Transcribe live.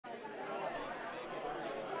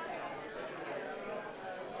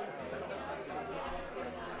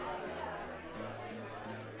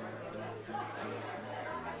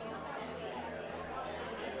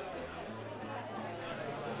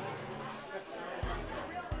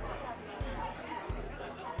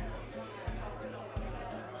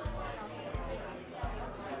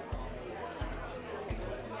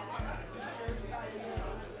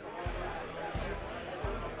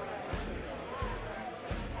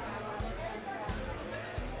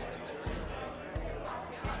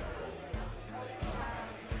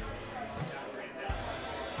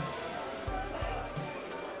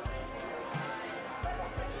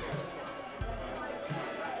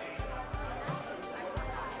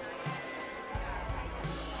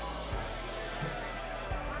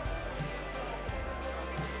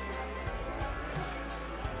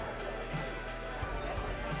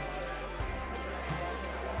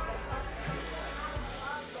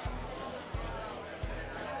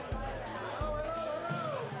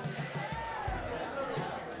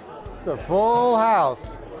It's a full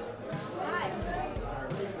house.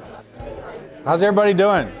 How's everybody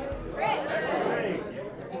doing?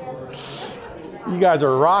 You guys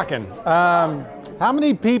are rocking. How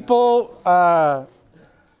many people are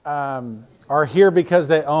here because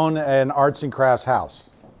they own an arts and crafts house?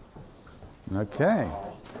 Okay.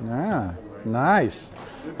 Yeah, nice.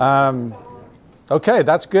 Okay,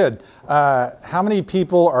 that's good. How many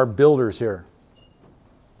people are builders here?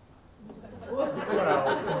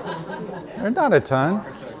 There's not a ton.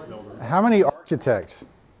 How many architects?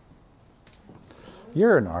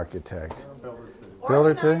 You're an architect.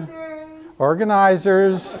 Builder too?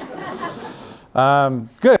 Organizers.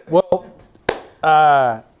 Good. Well,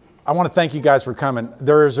 I want to thank you guys for coming.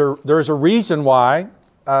 There's a reason why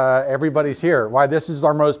everybody's here, why this is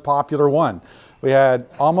our most popular one. We had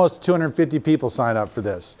almost 250 people sign up for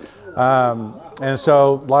this. And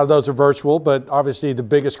so a lot of those are virtual, but obviously the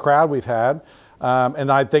biggest crowd we've had.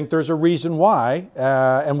 And I think there's a reason why,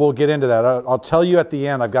 and we'll get into that. I'll tell you at the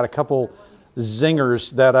end, I've got a couple zingers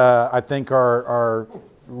that I think are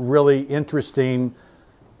really interesting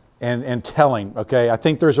and telling, okay? I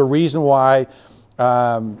think there's a reason why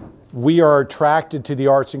we are attracted to the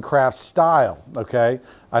arts and crafts style, okay?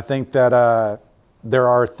 I think that there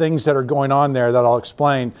are things that are going on there that I'll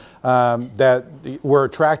explain that we're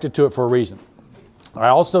attracted to it for a reason. I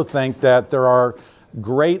also think that there are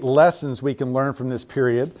great lessons we can learn from this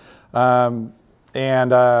period. So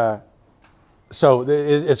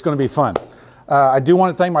it's going to be fun. I do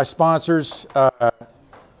want to thank my sponsors.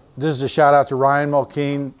 This is a shout out to Ryan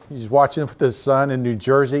Mulkeen. He's watching with his son in New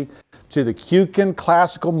Jersey. To the Kukin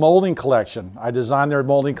Classical Molding Collection. I designed their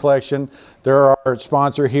molding collection. They're our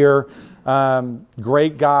sponsor here.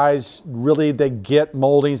 Great guys. Really, they get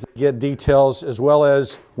moldings, they get details, as well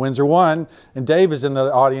as Windsor One. And Dave is in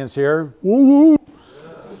the audience here. Woo-woo.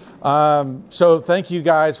 So thank you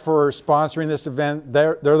guys for sponsoring this event.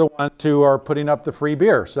 They're the ones who are putting up the free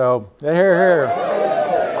beer. So here.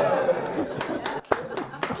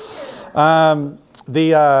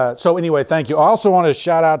 So anyway, thank you. I also want to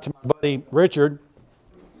shout out to my buddy Richard.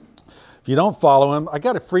 If you don't follow him, I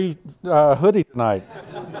got a free hoodie tonight.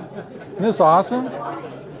 Isn't this awesome?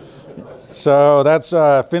 So that's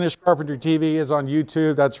Finished Carpenter TV is on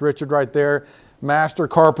YouTube. That's Richard right there. Master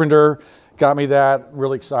Carpenter. Got me that.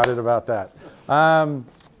 Really excited about that. I've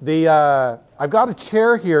got a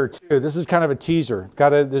chair here too. This is kind of a teaser. Got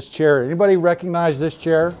this chair. Anybody recognize this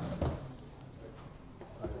chair?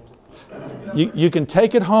 You can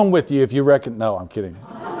take it home with you if you reckon. No, I'm kidding.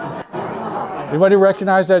 Anybody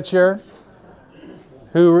recognize that chair?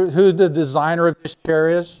 Who the designer of this chair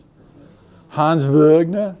is? Hans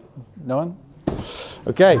Wegner? No one?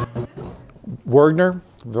 Okay. Wegner.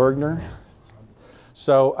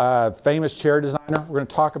 So famous chair designer. We're going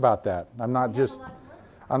to talk about that.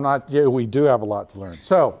 We do have a lot to learn.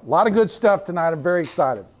 So a lot of good stuff tonight. I'm very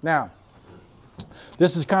excited. Now,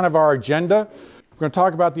 this is kind of our agenda. We're going to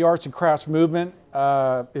talk about the arts and crafts movement.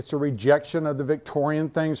 It's a rejection of the Victorian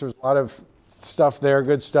things. There's a lot of stuff there,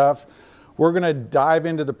 good stuff. We're going to dive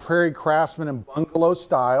into the prairie craftsman and bungalow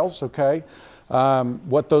styles, okay?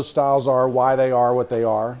 What those styles are, why they are what they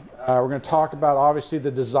are. We're going to talk about, obviously,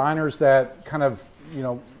 the designers that kind of,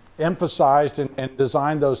 emphasized and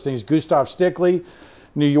designed those things. Gustav Stickley,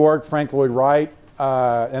 New York, Frank Lloyd Wright,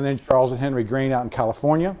 and then Charles and Henry Green out in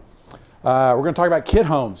California. We're going to talk about kit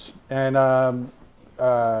homes and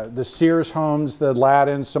the Sears homes, the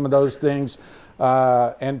Ladins, some of those things,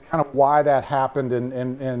 and kind of why that happened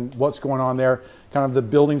and what's going on there, kind of the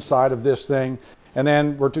building side of this thing. And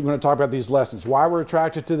then we're going to talk about these lessons, why we're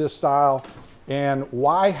attracted to this style, and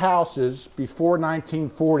why houses before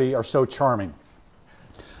 1940 are so charming.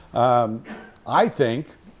 I think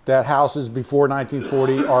that houses before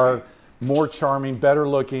 1940 are more charming, better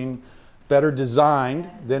looking, better designed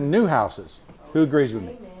than new houses. Who agrees with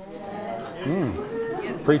me?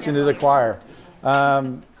 Preaching to the choir.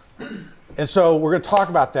 And so we're going to talk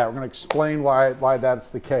about that. We're going to explain why that's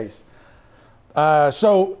the case.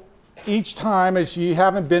 So each time, if you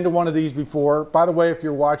haven't been to one of these before, by the way, if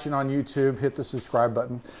you're watching on YouTube, hit the subscribe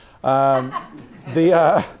button.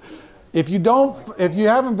 If you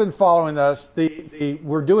haven't been following us, we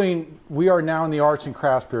are now in the arts and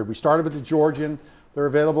crafts period. We started with the Georgian. They're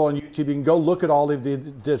available on YouTube. You can go look at all of the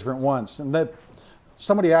different ones. And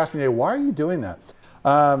somebody asked me, why are you doing that?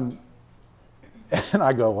 And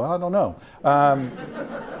I go, well, I don't know.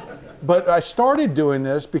 But I started doing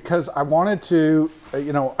this because I wanted to,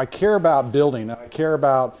 I care about building. I care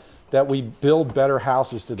about that we build better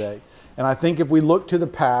houses today. And I think if we look to the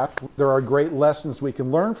past, there are great lessons we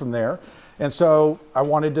can learn from there. And so I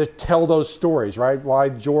wanted to tell those stories, right? Why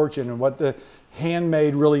Georgian and what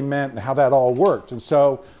handmade really meant and how that all worked. And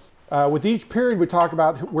so with each period, we talk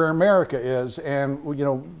about where America is and, you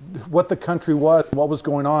know, what the country was, what was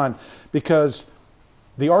going on, because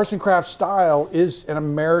the arts and crafts style is an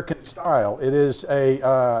American style. It is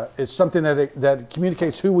it's something that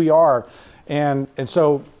communicates who we are, and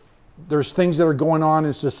so there's things that are going on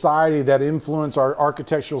in society that influence our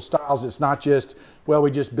architectural styles. It's not just, well,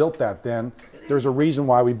 we just built that then. There's a reason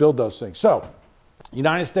why we build those things. So,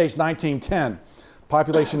 United States, 1910,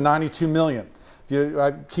 population 92 million. If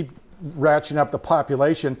I keep ratcheting up the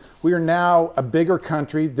population, we are now a bigger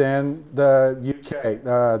country than the UK,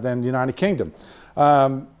 than the United Kingdom.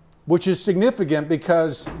 Which is significant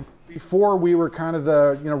because before we were kind of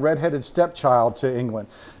the, you know, redheaded stepchild to England.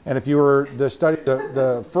 And if you were to study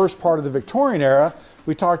the first part of the Victorian era,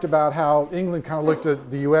 we talked about how England kind of looked at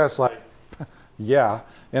the US like, yeah.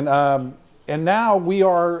 And now we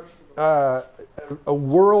are a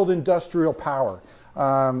world industrial power.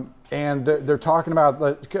 And they're talking about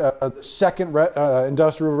the second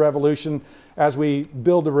industrial revolution as we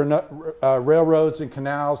build the railroads and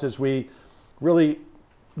canals, as we really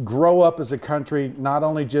grow up as a country, not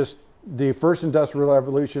only just the first industrial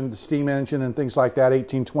revolution, the steam engine and things like that,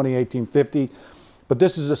 1820, 1850, but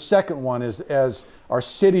this is the second one as our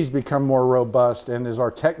cities become more robust and as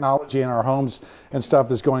our technology in our homes and stuff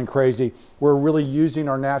is going crazy, we're really using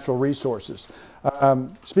our natural resources.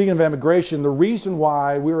 Speaking of immigration, the reason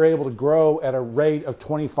why we were able to grow at a rate of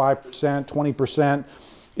 25%, 20%,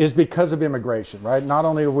 is because of immigration, right? Not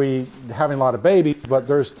only are we having a lot of babies, but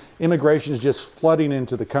there's immigration is just flooding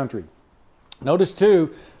into the country. Notice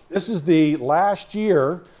too, this is the last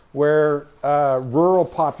year where rural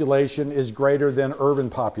population is greater than urban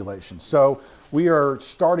population. So we are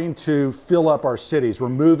starting to fill up our cities. We're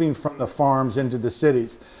moving from the farms into the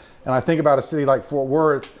cities. And I think about a city like Fort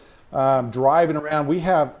Worth, driving around, we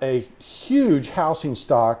have a huge housing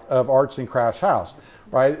stock of arts and crafts house.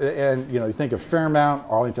 Right? And you know, you think of Fairmount,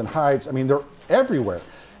 Arlington Heights, I mean, they're everywhere.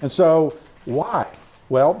 And so why?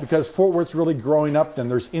 Well, because Fort Worth's really growing up then.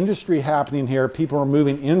 There's industry happening here. People are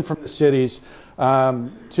moving in from the cities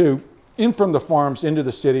in from the farms into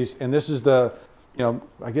the cities. And this is the, you know,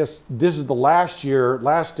 I guess this is the last year,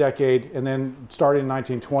 last decade, and then starting in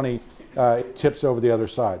 1920, it tips over the other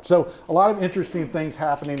side. So a lot of interesting things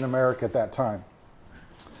happening in America at that time.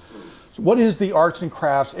 So what is the arts and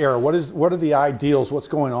crafts era? What are the ideals? What's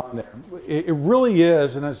going on there? It really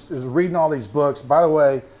is, and as reading all these books, by the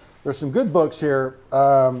way, there's some good books here.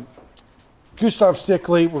 Gustav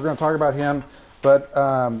Stickley, we're going to talk about him, but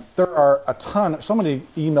there are a ton. Somebody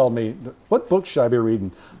emailed me, what books should I be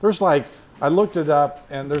reading? There's like, I looked it up,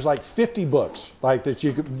 and there's like 50 books like that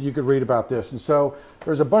you could read about this. And so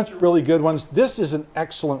there's a bunch of really good ones. This is an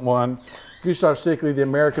excellent one. Gustav Stickley, The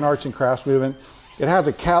American Arts and Crafts Movement. It has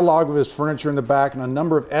a catalog of his furniture in the back and a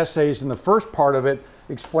number of essays in the first part of it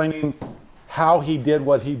explaining how he did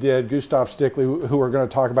what he did, Gustav Stickley, who we're going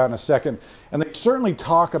to talk about in a second. And they certainly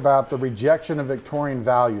talk about the rejection of Victorian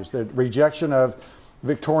values, the rejection of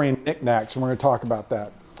Victorian knickknacks, and we're going to talk about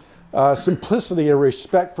that. Simplicity and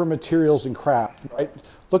respect for materials and craft, right?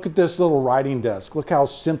 Look at this little writing desk. Look how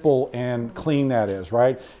simple and clean that is,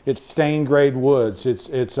 right? It's stained grade woods.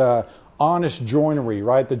 It's honest joinery,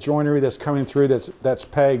 right? The joinery that's coming through that's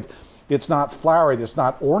pegged. It's not flowery, it's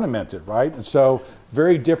not ornamented, right? And so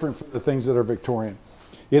very different from the things that are Victorian.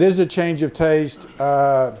 It is a change of taste,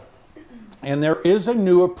 and there is a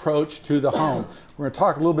new approach to the home. We're going to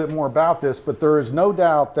talk a little bit more about this, but there is no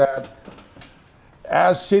doubt that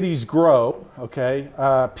as cities grow, okay,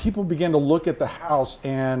 people begin to look at the house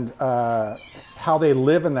and how they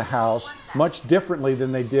live in the house much differently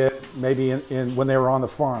than they did maybe when they were on the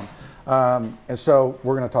farm. And so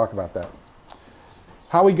we're going to talk about that.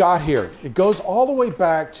 How we got here. It goes all the way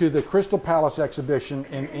back to the Crystal Palace exhibition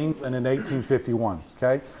in England in 1851.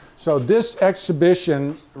 Okay, so this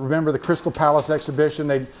exhibition, remember the Crystal Palace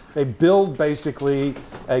exhibition, they build basically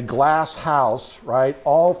a glass house, right,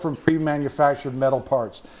 all from pre-manufactured metal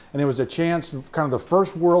parts. And it was a chance, kind of the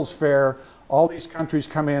first World's Fair, all these countries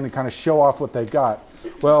come in and kind of show off what they got.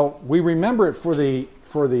 Well, we remember it for the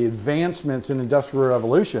advancements in Industrial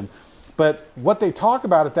Revolution. But what they talk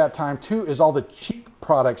about at that time too is all the cheap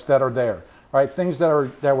products that are there, right? Things that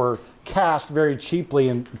were cast very cheaply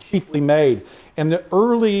and cheaply made. And the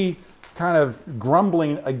early kind of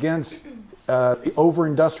grumbling against the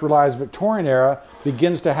over-industrialized Victorian era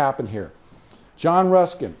begins to happen here. John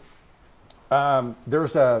Ruskin,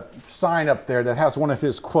 there's a sign up there that has one of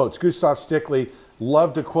his quotes. Gustav Stickley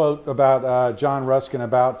loved to quote about John Ruskin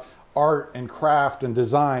about art and craft and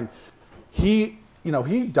design. He you know,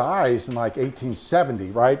 he dies in like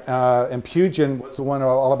 1870, right? And Pugin was the one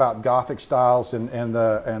all about Gothic styles and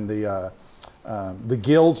the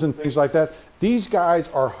guilds and things like that. These guys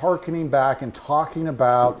are hearkening back and talking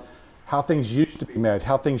about how things used to be made,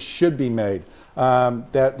 how things should be made.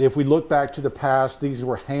 That if we look back to the past, these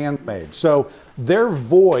were handmade. So their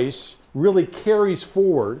voice really carries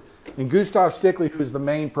forward. And Gustav Stickley, who is the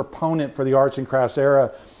main proponent for the arts and crafts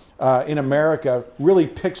era in America, really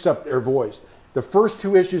picks up their voice. The first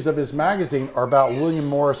 2 issues of his magazine are about William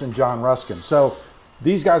Morris and John Ruskin. So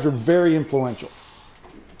these guys are very influential.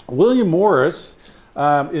 William Morris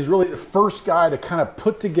is really the first guy to kind of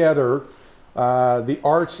put together the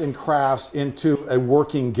arts and crafts into a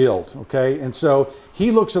working guild, okay? And so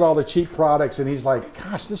he looks at all the cheap products and he's like,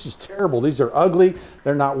 gosh, this is terrible. These are ugly.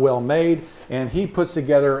 They're not well made. And he puts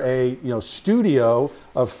together a studio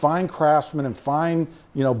of fine craftsmen and fine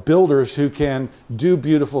builders who can do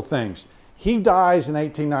beautiful things. He dies in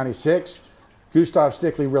 1896. Gustav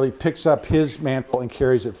Stickley really picks up his mantle and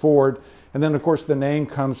carries it forward. And then, of course, the name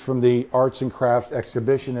comes from the Arts and Crafts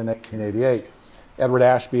exhibition in 1888. Edward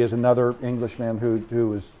Ashby is another Englishman who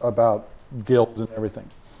was about guilds and everything.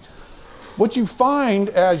 What you find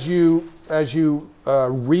as you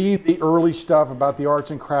read the early stuff about the arts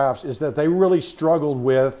and crafts is that they really struggled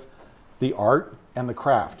with the art and the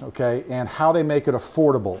craft, okay, and how they make it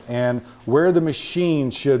affordable and where the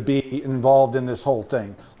machine should be involved in this whole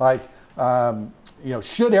thing. Like,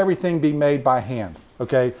 should everything be made by hand,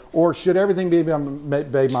 okay, or should everything be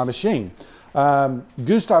made by machine?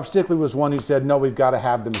 Gustav Stickley was one who said, no, we've got to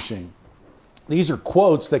have the machine. These are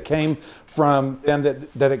quotes that came from them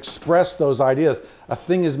that express those ideas. A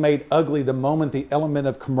thing is made ugly the moment the element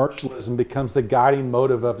of commercialism becomes the guiding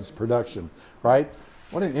motive of its production, right?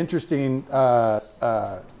 What an interesting,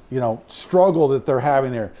 struggle that they're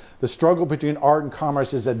having there. The struggle between art and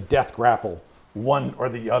commerce is a death grapple. One or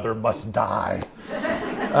the other must die.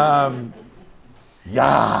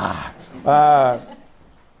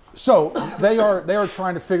 So they are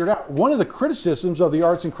trying to figure it out. One of the criticisms of the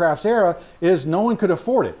arts and crafts era is no one could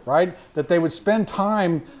afford it, right? That they would spend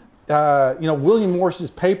time, William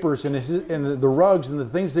Morris's papers and the rugs and the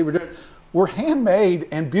things they were doing were handmade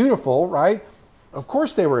and beautiful, right? Of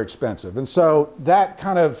course they were expensive. And so that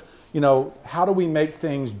kind of, how do we make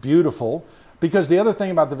things beautiful? Because the other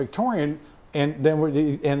thing about the Victorian, and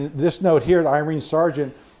this note here to Irene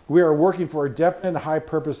Sargent, we are working for a definite high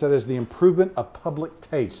purpose that is the improvement of public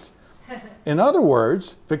taste. In other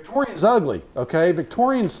words, Victorian is ugly, okay?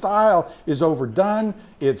 Victorian style is overdone,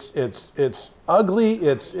 it's ugly,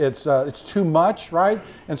 it's too much, right?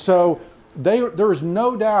 And so there is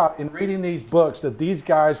no doubt in reading these books that these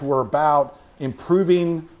guys were about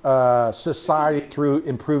improving society through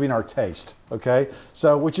improving our taste, okay?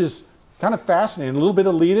 So, which is kind of fascinating, a little bit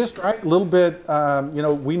elitist, right? A little bit,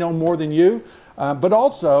 we know more than you, but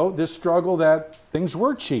also this struggle that things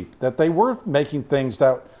were cheap, that they were making things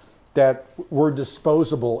that were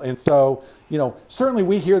disposable. And so, certainly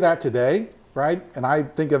we hear that today, right? And I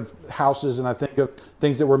think of houses and I think of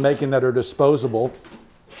things that we're making that are disposable.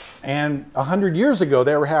 And 100 years ago,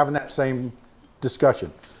 they were having that same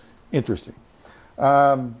discussion. Interesting.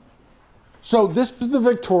 So this is the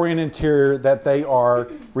Victorian interior that they are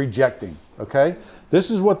rejecting, okay? This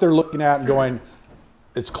is what they're looking at and going,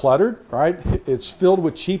 it's cluttered, right? It's filled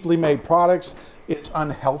with cheaply made products. It's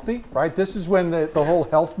unhealthy, right? This is when the whole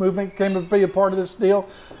health movement came to be a part of this deal,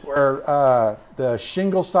 where the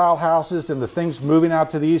shingle style houses and the things moving out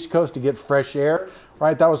to the East Coast to get fresh air,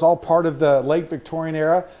 right? That was all part of the late Victorian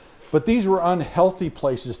era. But these were unhealthy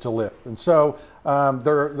places to live. And so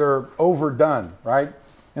they're overdone, right?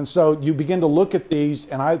 And so you begin to look at these,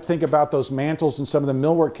 and I think about those mantles and some of the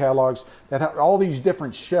millwork catalogs that have all these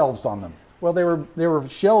different shelves on them. Well, they were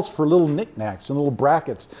shelves for little knickknacks and little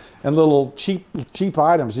brackets and little cheap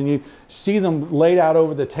items. And you see them laid out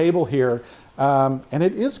over the table here, and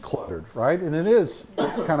it is cluttered, right? And it is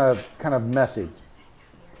kind of messy.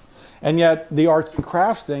 And yet the arts and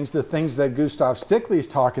crafts things, the things that Gustav Stickley is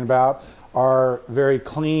talking about, are very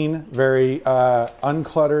clean, very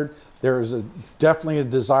uncluttered. There is definitely a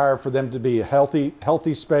desire for them to be a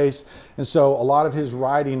healthy space. And so a lot of his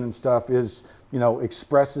writing and stuff is,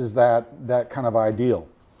 expresses that kind of ideal.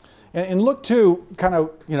 And look to kind of,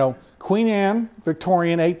 Queen Anne,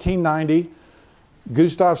 Victorian, 1890,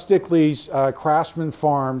 Gustav Stickley's Craftsman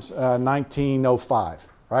Farms, 1905,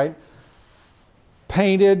 right?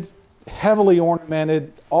 Painted, heavily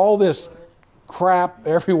ornamented, all this crap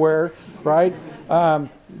everywhere, right?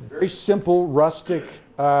 Very simple, rustic,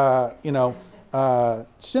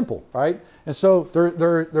 simple, right? And so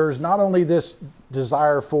there's not only this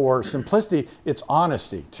desire for simplicity, it's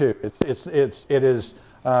honesty too. It is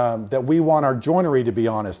that we want our joinery to be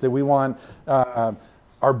honest, that we want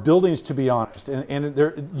our buildings to be honest. And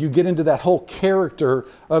there, you get into that whole character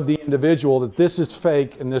of the individual, that this is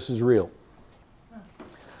fake and this is real.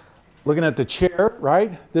 Looking at the chair,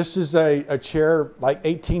 right? This is a chair like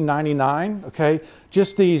 1899, okay?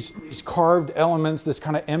 Just these carved elements, this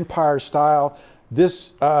kind of empire style.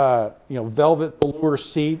 This, velvet velour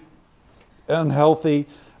seat, unhealthy,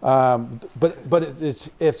 but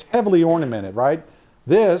it's heavily ornamented, right?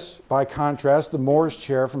 This, by contrast, the Morris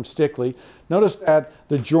chair from Stickley. Notice that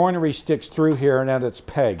the joinery sticks through here and that it's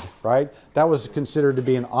pegged, right? That was considered to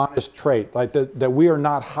be an honest trait, like that we are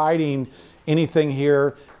not hiding anything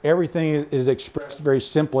here. Everything is expressed very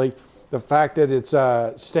simply. The fact that it's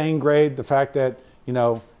stain grade, the fact that,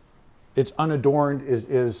 it's unadorned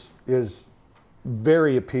is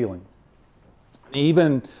very appealing.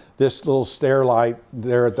 Even this little stair light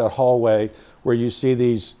there at that hallway where you see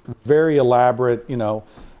these very elaborate,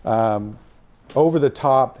 over the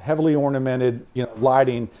top, heavily ornamented,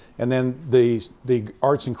 lighting, and then the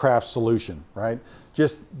arts and crafts solution, right?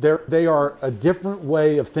 Just they are a different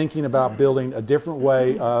way of thinking about building, a different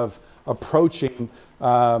way of approaching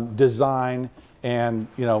design and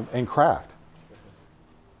craft.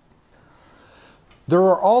 There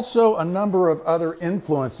are also a number of other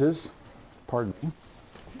influences. Pardon me.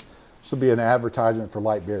 This will be an advertisement for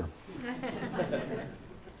light beer.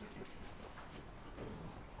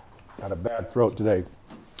 Got a bad throat today.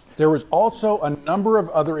 There was also a number of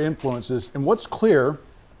other influences, and what's clear,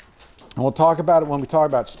 and we'll talk about it when we talk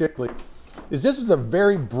about Stickley, is this is a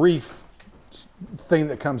very brief thing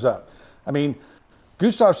that comes up. I mean,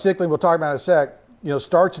 Gustav Stickley, we'll talk about in a sec,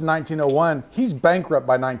 starts in 1901. He's bankrupt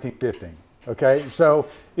by 1915. Okay, so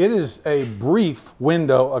it is a brief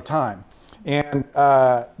window of time. And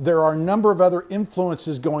there are a number of other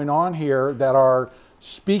influences going on here that are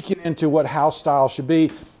speaking into what house style should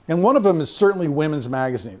be. And one of them is certainly women's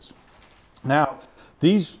magazines. Now,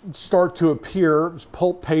 these start to appear,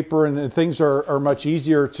 pulp paper and things are much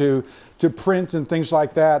easier to print and things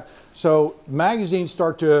like that. So magazines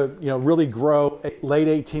start to really grow late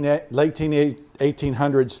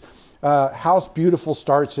 1800s. House Beautiful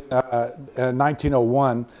starts in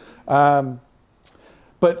 1901.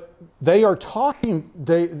 But they are talking,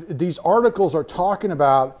 these articles are talking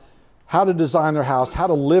about how to design their house, how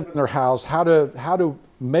to live in their house, how to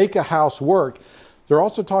make a house work. They're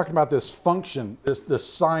also talking about this function, this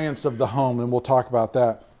science of the home, and we'll talk about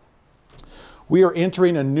that. We are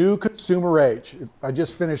entering a new consumer age. I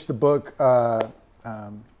just finished the book, The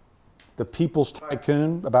People's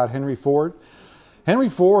Tycoon, about Henry Ford. Henry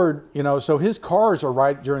Ford, so his cars are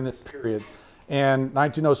right during this period, and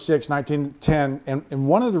 1906, 1910, and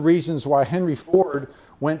one of the reasons why Henry Ford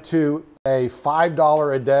went to a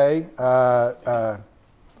 $5 a day, $5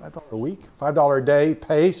 a week, $5 a day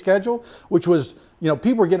pay schedule, which was,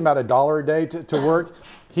 people were getting about $1 a day to work.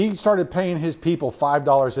 He started paying his people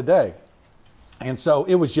 $5 a day. And so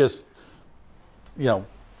it was just,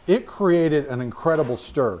 it created an incredible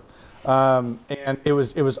stir. And it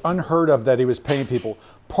was unheard of that he was paying people.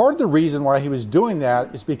 Part of the reason why he was doing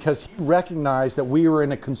that is because he recognized that we were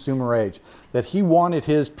in a consumer age, that he wanted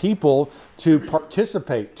his people to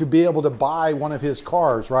participate, to be able to buy one of his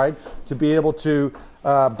cars, right? To be able to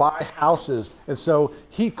buy houses. And so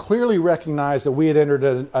he clearly recognized that we had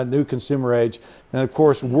entered a new consumer age. And of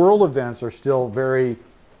course, world events are still very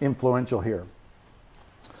influential here.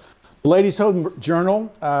 Ladies' Home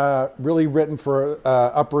Journal, really written for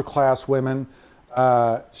upper class women,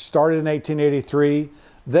 started in 1883.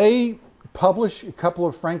 They published a couple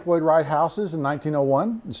of Frank Lloyd Wright houses in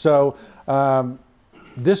 1901. So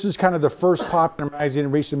this is kind of the first popular magazine to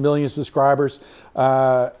reach 1 million subscribers.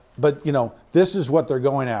 But this is what they're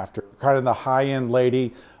going after, kind of the high-end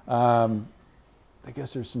lady. I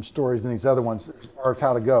guess there's some stories in these other ones as far as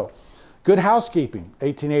how to go. Good Housekeeping,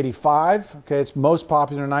 1885. Okay, it's most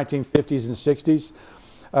popular in the 1950s and 60s.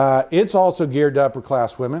 It's also geared to upper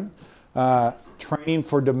class women. Training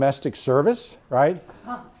for Domestic Service, right?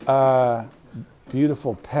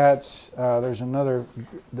 Beautiful Pets. There's another.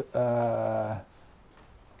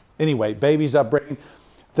 Anyway, Baby's Upbringing.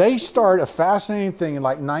 They start a fascinating thing in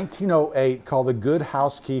like 1908 called the Good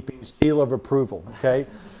Housekeeping Seal of Approval. Okay.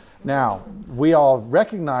 Now, we all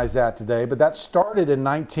recognize that today, but that started in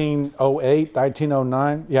 1908,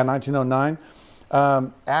 1909, yeah, 1909,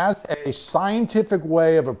 as a scientific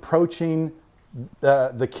way of approaching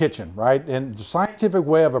the kitchen, right? And the scientific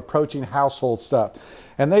way of approaching household stuff.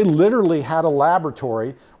 And they literally had a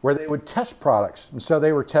laboratory where they would test products. And so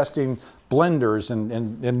they were testing blenders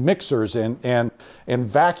and mixers and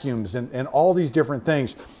vacuums and all these different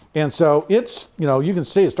things. And so it's, you know, you can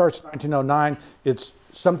see it starts in 1909. It's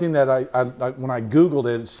something that when I Googled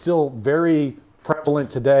it, it's still very prevalent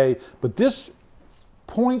today. But this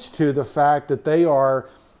points to the fact that they are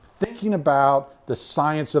thinking about the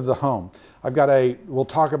science of the home. We'll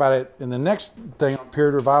talk about it in the next thing on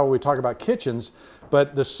Period Revival. We talk about kitchens,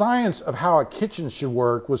 but the science of how a kitchen should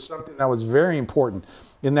work was something that was very important,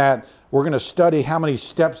 in that we're going to study how many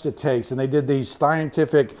steps it takes. And they did these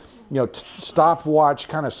scientific, you know, stopwatch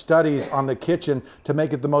kind of studies on the kitchen to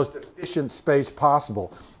make it the most efficient space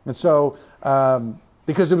possible. And so,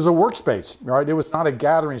 because it was a workspace, right? It was not a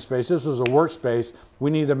gathering space. This was a workspace. We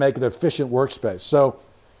needed to make it an efficient workspace. So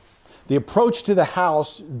the approach to the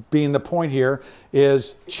house, being the point here,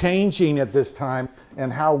 is changing at this time,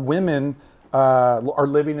 and how women are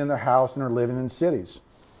living in their house and are living in cities.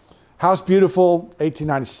 House Beautiful,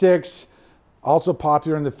 1896, also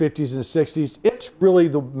popular in the 50s and 60s. It's really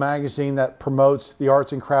the magazine that promotes the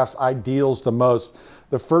arts and crafts ideals the most.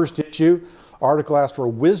 The first issue article asks for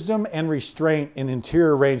wisdom and restraint in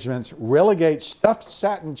interior arrangements, relegate stuffed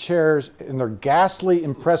satin chairs in their ghastly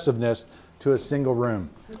impressiveness to a single room,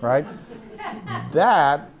 right?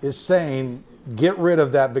 That is saying, get rid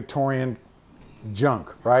of that Victorian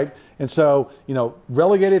junk, right? And so, you know,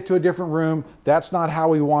 relegate it to a different room. That's not how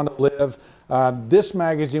we want to live. This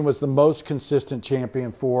magazine was the most consistent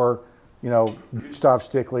champion for, you know, Gustav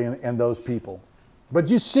Stickley and those people. But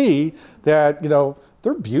you see that, you know,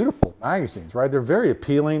 they're beautiful magazines, right? They're very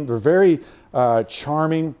appealing. They're very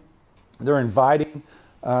charming. They're inviting.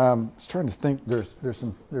 I was trying to think. There's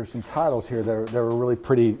some titles here that were really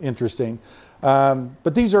pretty interesting.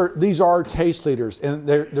 But these are taste leaders, and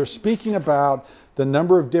they're speaking about the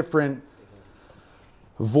number of different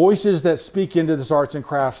voices that speak into this arts and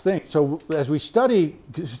crafts thing. So as we study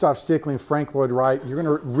Gustav Stickley and Frank Lloyd Wright, you're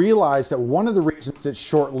going to realize that one of the reasons it's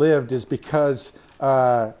short-lived is because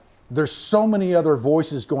there's so many other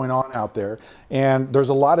voices going on out there, and there's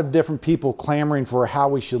a lot of different people clamoring for how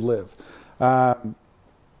we should live.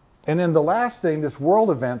 And then the last thing, this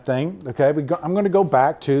world event thing, okay, I'm going to go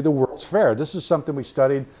back to the World's Fair. This is something we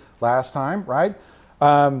studied last time, right?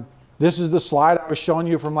 This is the slide I was showing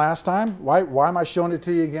you from last time. Why am I showing it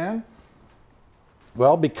to you again?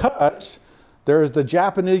 Well, because there's the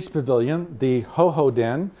Japanese pavilion, the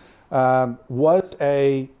Hohoden, was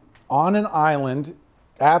on an island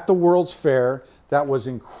at the World's Fair that was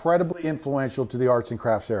incredibly influential to the arts and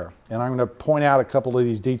crafts era. And I'm going to point out a couple of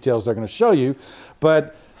these details they're going to show you.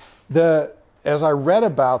 But as I read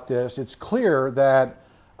about this, it's clear that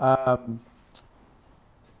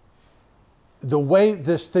the way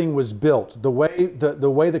this thing was built, the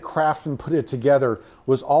way the craftsmen put it together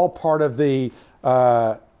was all part of the,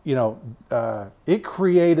 it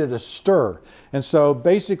created a stir. And so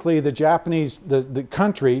basically the Japanese, the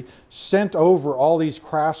country sent over all these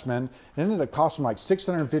craftsmen, and it ended up costing like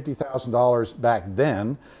 $650,000 back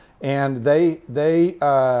then. And they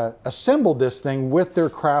assembled this thing with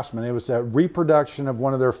their craftsmen. It was a reproduction of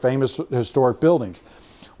one of their famous historic buildings.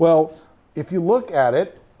 Well, if you look at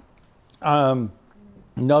it,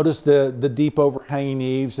 notice the deep overhanging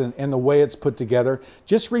eaves and the way it's put together.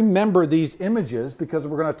 Just remember these images, because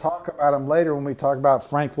we're going to talk about them later when we talk about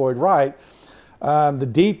Frank Lloyd Wright. The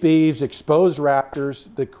deep eaves, exposed rafters,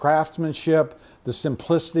 the craftsmanship, the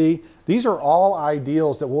simplicity. These are all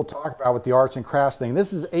ideals that we'll talk about with the arts and crafts thing.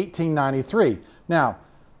 This is 1893. Now,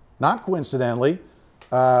 not coincidentally,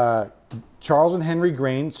 Charles and Henry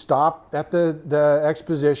Green stopped at the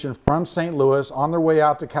exposition from St. Louis on their way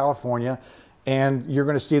out to California, and you're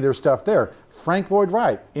going to see their stuff there. Frank Lloyd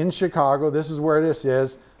Wright in Chicago, this is where this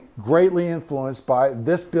is, greatly influenced by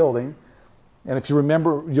this building. And if you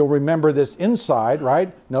remember, you'll remember this inside,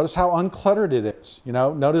 right? Notice how uncluttered it is. You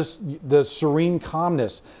know, notice the serene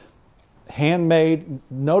calmness, handmade.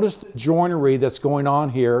 Notice the joinery that's going on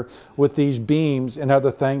here with these beams and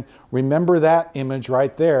other thing. Remember that image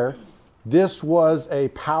right there. This was a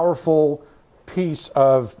powerful piece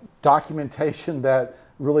of documentation that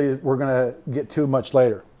really we're going to get to much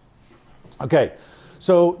later. Okay,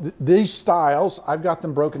 so these styles, I've got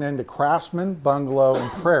them broken into craftsman, bungalow,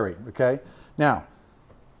 and prairie. Okay. Now,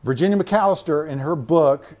 Virginia McAllister, in her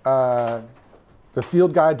book, The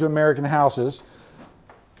Field Guide to American Houses,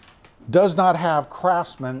 does not have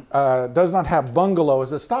craftsman, does not have bungalow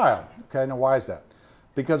as a style. Okay, now why is that?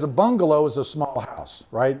 Because a bungalow is a small house,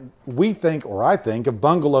 right? We think, or I think, of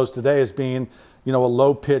bungalows today as being, you know, a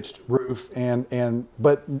low-pitched roof,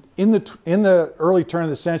 but in the early turn of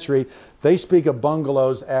the century, they speak of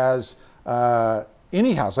bungalows as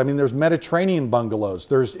any house. I mean, there's Mediterranean bungalows,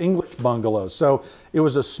 there's English bungalows. So it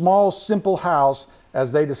was a small, simple house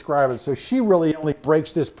as they describe it. So she really only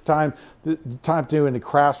breaks this time to into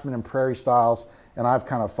craftsman and prairie styles, and I've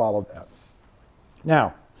kind of followed that.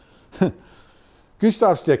 Now,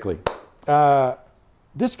 Gustav Stickley.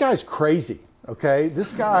 This guy's crazy, okay?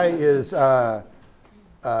 This guy is a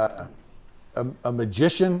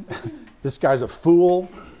magician. This guy's a fool.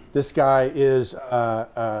 This guy is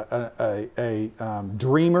a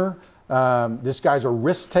dreamer. This guy's a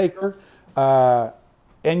risk taker.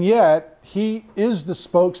 And yet, he is the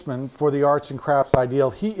spokesman for the arts and crafts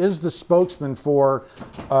ideal. He is the spokesman for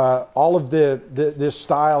all of this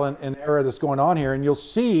style and era that's going on here. And you'll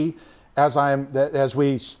see as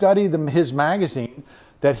we study his magazine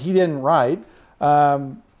that he didn't write.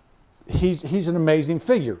 He's an amazing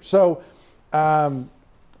figure. So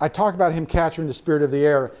I talk about him capturing the spirit of the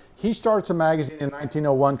era. He starts a magazine in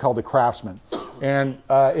 1901 called The Craftsman. And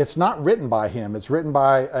it's not written by him. It's written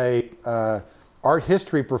by a art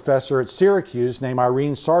history professor at Syracuse named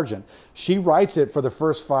Irene Sargent. She writes it for the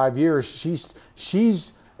first 5 years.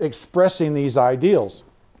 She's expressing these ideals.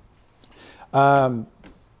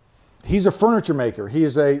 He's a furniture maker. He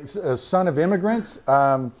is a son of immigrants,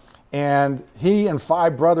 and he and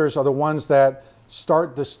 5 brothers are the ones that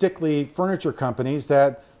start the Stickley furniture companies,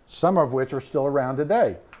 that some of which are still around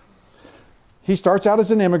today. He starts out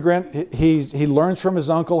as an immigrant. He learns from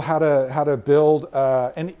his uncle how to build,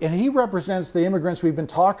 and he represents the immigrants we've been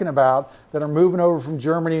talking about that are moving over from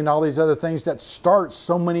Germany and all these other things that start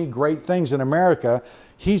so many great things in America.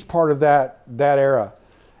 He's part of that era.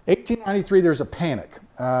 1893, there's a panic,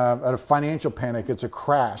 a financial panic. It's a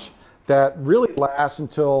crash that really lasts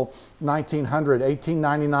until 1900,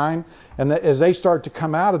 1899. And as they start to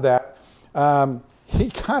come out of that,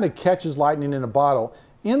 he kind of catches lightning in a bottle.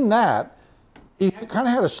 In that, he kind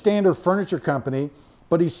of had a standard furniture company,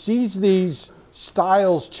 but he sees these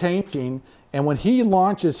styles changing, and when he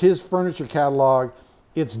launches his furniture catalog,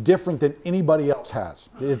 it's different than anybody else has.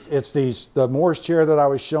 It's the Morris chair that I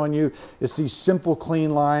was showing you. It's these simple, clean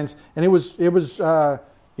lines, and it was you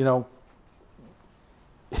know,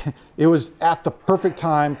 it was at the perfect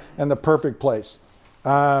time and the perfect place.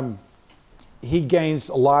 He gains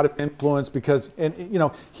a lot of influence because, and you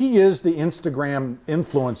know, he is the Instagram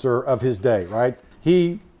influencer of his day, right?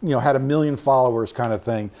 He, you know, had 1 million followers kind of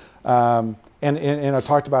thing. And I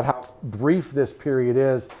talked about how brief this period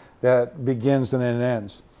is that begins and then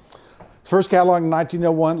ends. First catalog in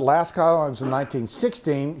 1901, last catalog was in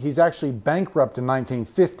 1916. He's actually bankrupt in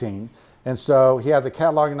 1915. And so he has a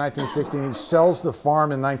catalog in 1916. He sells the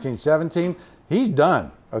farm in 1917. He's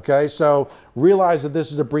done, okay? So realize that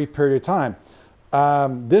this is a brief period of time.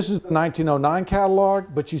 This is the 1909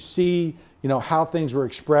 catalog, but you see, you know, how things were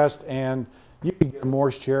expressed, and you can get a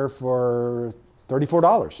Morris chair for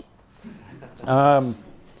 $34.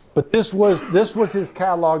 But this was his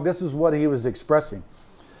catalog. This is what he was expressing.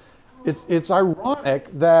 It's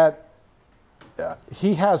ironic that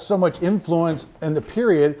he has so much influence in the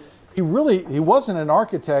period. He wasn't an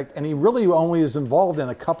architect, and he really only is involved in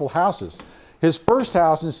a couple houses. His first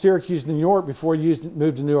house in Syracuse, New York, before he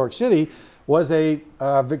moved to New York City, was a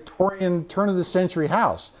Victorian turn-of-the-century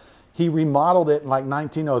house. He remodeled it in like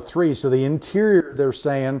 1903, so the interior, they're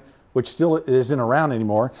saying, which still isn't around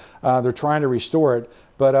anymore, they're trying to restore it.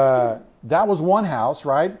 But that was one house,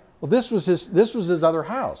 right? Well, this was his other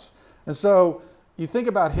house. And so you think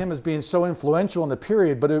about him as being so influential in the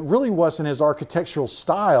period, but it really wasn't his architectural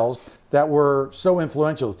styles that were so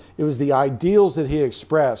influential. It was the ideals that he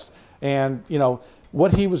expressed. And, you know,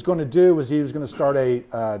 what he was going to do was he was going to start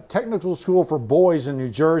a technical school for boys in New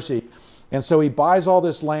Jersey. And so he buys all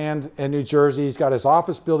this land in New Jersey. He's got his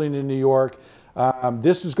office building in New York.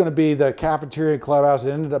 This was going to be the cafeteria and clubhouse.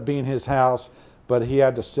 It ended up being his house, but he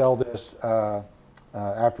had to sell this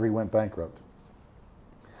after he went bankrupt.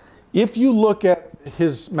 If you look at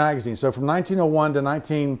his magazine, so from 1901 to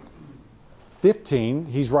 1915,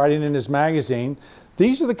 he's writing in his magazine.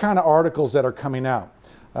 These are the kind of articles that are coming out.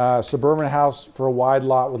 Suburban house for a wide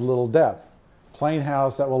lot with little depth. Plain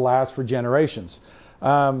house that will last for generations.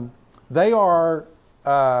 They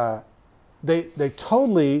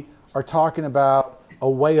totally are talking about a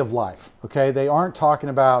way of life, okay? They aren't talking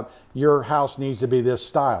about your house needs to be this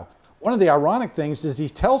style. One of the ironic things is he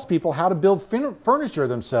tells people how to build furniture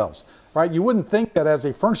themselves, right? You wouldn't think that as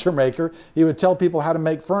a furniture maker, he would tell people how to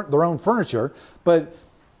make their own furniture, but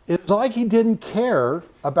it's like he didn't care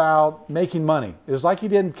about making money. It was like he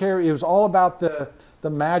didn't care. It was all about the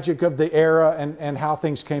magic of the era and how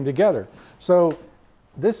things came together. So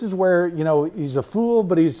this is where, you know, he's a fool,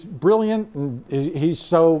 but he's brilliant, and he's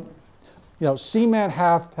so cement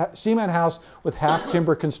house with half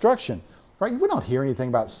timber construction. Right? We don't hear anything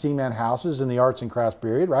about cement houses in the arts and crafts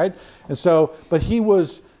period, right? And so, but he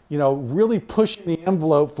was, really pushing the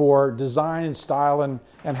envelope for design and style and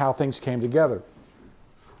how things came together.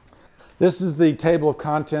 This is the table of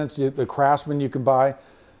contents, the Craftsman you can buy.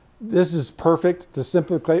 This is perfect, the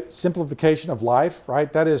simplification of life,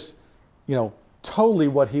 right? That is, totally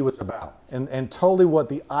what he was about and totally what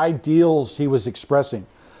the ideals he was expressing.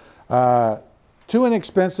 Two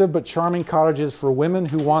inexpensive but charming cottages for women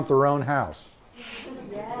who want their own house. Yes.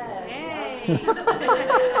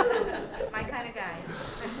 My kind of guy.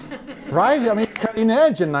 Right? I mean, cutting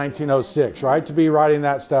edge in 1906, right? To be writing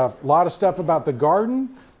that stuff. A lot of stuff about the garden,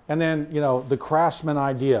 and then, the Craftsman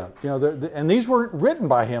idea. And these weren't written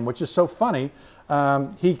by him, which is so funny.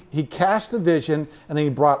 He cast the vision, and then he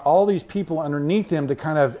brought all these people underneath him to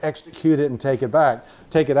kind of execute it and take it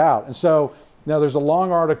out. And so, now, there's a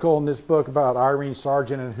long article in this book about Irene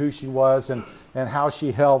Sargent and who she was and how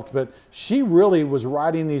she helped, but she really was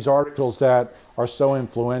writing these articles that are so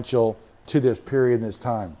influential to this period and this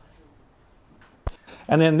time.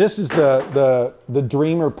 And then this is the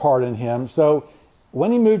dreamer part in him. So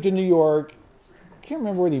when he moved to New York, I can't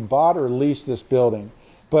remember whether he bought or leased this building,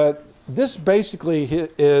 but this basically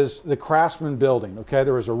is the Craftsman building. Okay,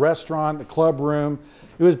 there was a restaurant, a club room.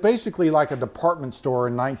 It was basically like a department store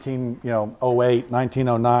in 1908,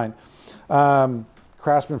 1909.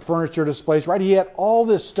 Craftsman furniture displays, right? He had all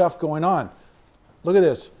this stuff going on. Look at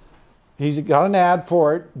this. He's got an ad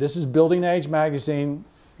for it. This is Building Age magazine.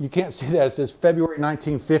 You can't see that. It says February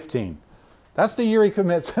 1915. That's the year he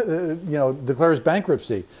commits, declares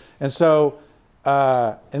bankruptcy. And so,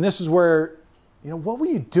 and this is where, what were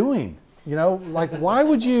you doing? Why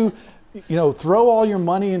would you, throw all your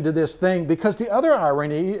money into this thing? Because the other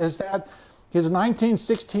irony is that his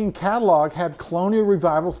 1916 catalog had colonial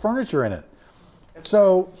revival furniture in it.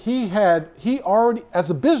 So he already, as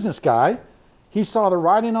a business guy, he saw the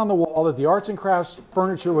writing on the wall that the arts and crafts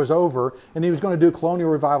furniture was over and he was going to do colonial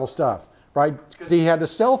revival stuff, right? Because he had to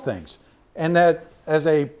sell things. And that as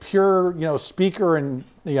a pure, speaker and,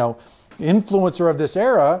 influencer of this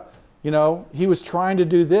era, he was trying to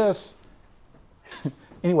do this.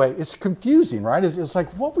 Anyway, it's confusing, right? It's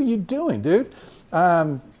like, what were you doing, dude?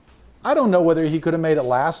 I don't know whether he could have made it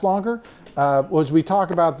last longer. As we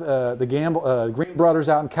talk about the Green Brothers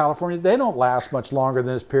out in California, they don't last much longer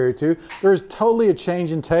than this period too. There's totally a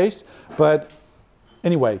change in taste, but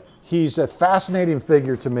anyway, he's a fascinating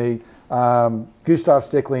figure to me, Gustav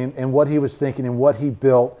Stickley, and what he was thinking and what he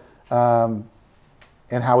built and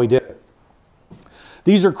how he did it.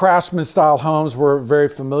 These are Craftsman-style homes we're very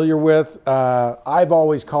familiar with. I've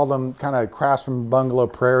always called them kind of Craftsman bungalow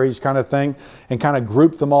prairies kind of thing and kind of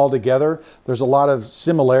grouped them all together. There's a lot of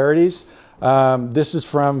similarities. This is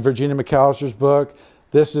from Virginia McAllister's book.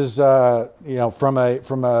 This is from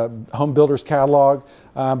a home builder's catalog.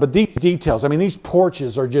 But these details, I mean, these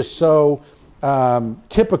porches are just so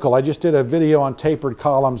typical. I just did a video on tapered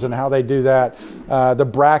columns and how they do that. The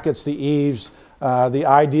brackets, the eaves, the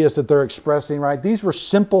ideas that they're expressing, right? These were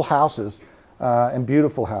simple houses and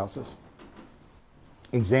beautiful houses.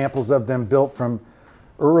 Examples of them built from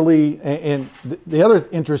early, and the other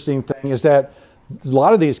interesting thing is that a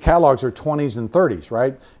lot of these catalogs are 20s and 30s,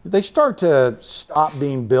 right? They start to stop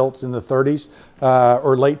being built in the 30s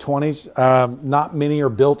or late 20s. Not many are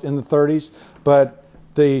built in the 30s, but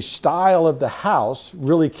the style of the house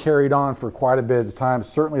really carried on for quite a bit of time,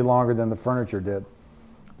 certainly longer than the furniture did.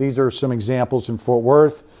 These are some examples in Fort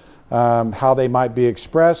Worth, how they might be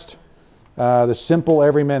expressed. The simple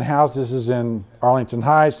everyman house, this is in Arlington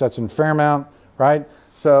Heights, that's in Fairmount, right?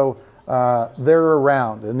 So they're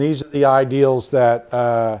around, and these are the ideals that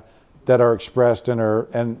that are expressed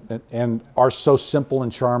and are so simple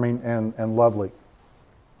and charming and lovely.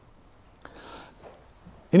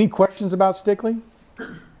 Any questions about Stickley?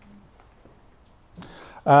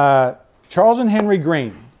 Charles and Henry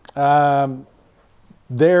Green.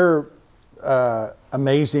 They're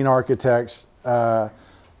amazing architects.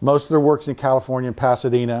 Most of their work's in California and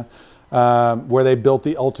Pasadena, where they built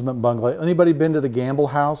the ultimate bungalow. Anybody been to the Gamble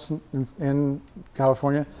House in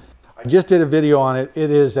California? I just did a video on it. It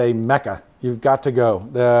is a mecca. You've got to go.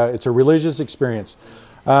 It's a religious experience.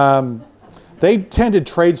 They attended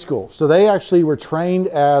trade school, so they actually were trained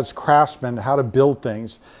as craftsmen how to build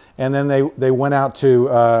things. And then they went out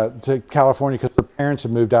to California because their parents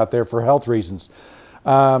had moved out there for health reasons.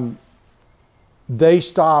 They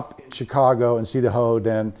stop in Chicago and see the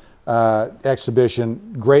Hoden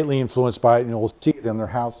exhibition, greatly influenced by it, and you'll see it in their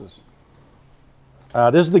houses.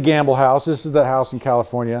 This is the Gamble House. This is the house in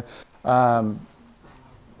California. What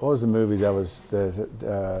was the movie that was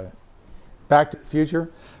Back to the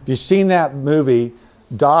Future. If you've seen that movie,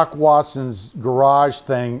 Doc Watson's garage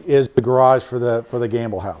thing is the garage for the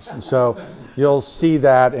Gamble house. And so you'll see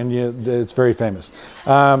that, and it's very famous.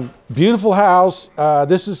 Beautiful house.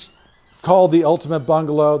 This is called the Ultimate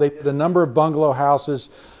Bungalow. They did a number of bungalow houses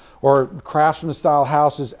or craftsman style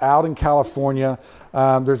houses out in California.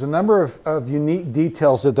 There's a number of unique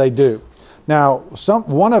details that they do. Now,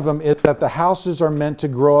 one of them is that the houses are meant to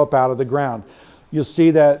grow up out of the ground. You'll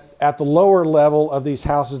see that at the lower level of these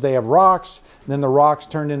houses, they have rocks, and then the rocks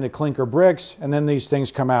turn into clinker bricks, and then these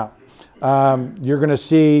things come out. You're going to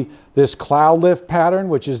see this cloud lift pattern,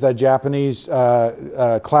 which is that Japanese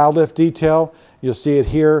cloud lift detail. You'll see it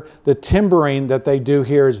here. The timbering that they do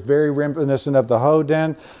here is very reminiscent of the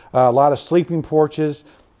Hoden. A lot of sleeping porches.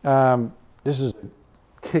 This is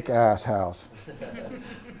a kick-ass house.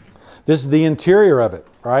 This is the interior of it,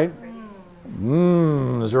 right?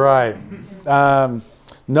 That's right.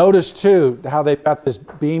 Notice too how they've got this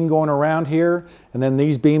beam going around here, and then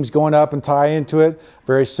these beams going up and tie into it,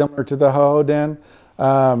 very similar to the Hoden.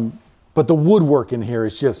 But the woodwork in here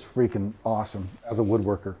is just freaking awesome. As a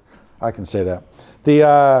woodworker, I can say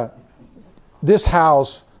that. This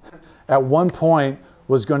house at one point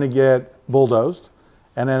was going to get bulldozed,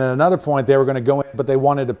 and then at another point they were going to go in, but they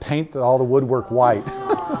wanted to paint all the woodwork white.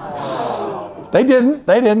 They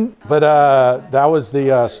didn't. But that was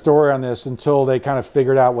the story on this until they kind of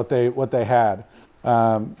figured out what they had.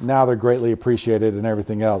 Now they're greatly appreciated and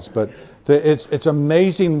everything else. But it's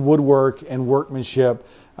amazing woodwork and workmanship,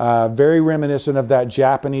 very reminiscent of that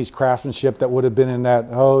Japanese craftsmanship that would have been in that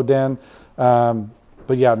Hoden.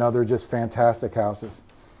 But yeah, no, they're just fantastic houses.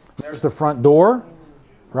 There's the front door,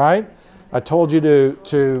 right? I told you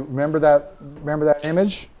to remember that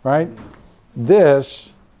image, right?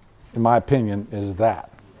 This, in my opinion, is that,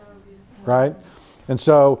 right? And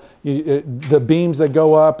so the beams that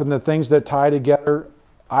go up and the things that tie together,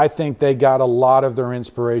 I think they got a lot of their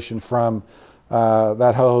inspiration from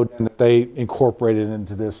that Hoden that they incorporated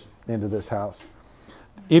into this house.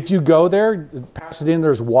 If you go there, Pasadena,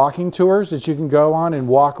 there's walking tours that you can go on and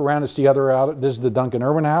walk around to see other out. This is the Duncan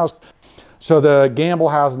Irwin house. So the Gamble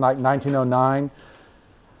house in like 1909.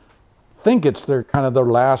 I think it's kind of their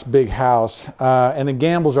last big house, and the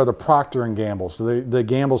Gambles are the Procter & Gamble. So the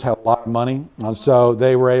Gambles had a lot of money, and so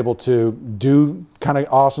they were able to do kind of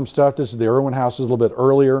awesome stuff. This is the Irwin house, is a little bit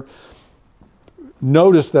earlier.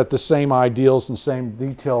 Notice that the same ideals and same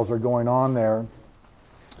details are going on there.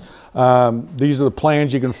 These are the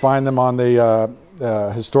plans. You can find them on the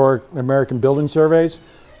Historic American Building Surveys.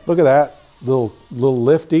 Look at that little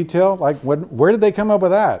lift detail. Like, where did they come up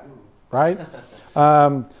with that, right?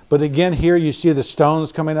 But again, here you see the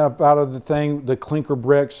stones coming up out of the thing, the clinker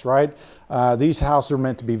bricks, right? These houses are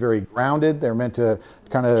meant to be very grounded. They're meant to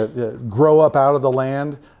kind of grow up out of the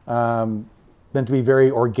land, meant to be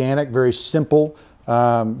very organic, very simple,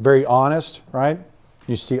 very honest, right?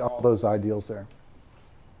 You see all those ideals there.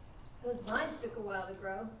 Those vines took a while to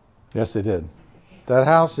grow. Yes, they did. That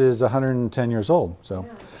house is 110 years old. So,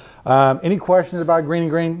 any questions about Green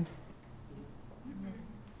and Green?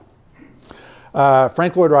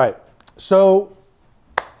 Frank Lloyd Wright. So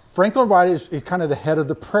Frank Lloyd Wright is kind of the head of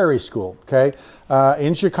the Prairie School, okay?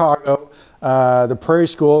 In Chicago, the Prairie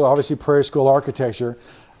School, obviously Prairie School architecture.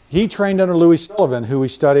 He trained under Louis Sullivan, who we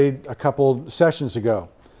studied a couple sessions ago.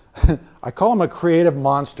 I call him a creative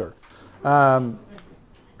monster.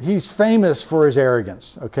 He's famous for his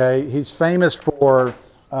arrogance, okay? He's famous for,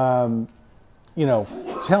 you know,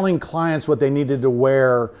 telling clients what they needed to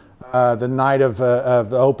wear the night of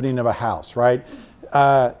the opening of a house, right?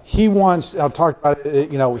 He wants, I'll talk about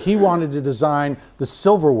it, you know, he wanted to design the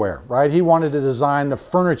silverware, right? He wanted to design the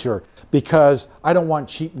furniture because I don't want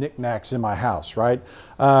cheap knickknacks in my house, right?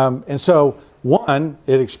 And so, one,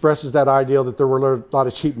 it expresses that ideal that there were a lot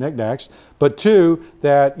of cheap knickknacks, but two,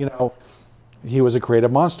 that, you know, he was a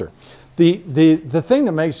creative monster. The thing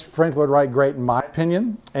that makes Frank Lloyd Wright great, in my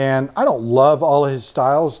opinion, and I don't love all of his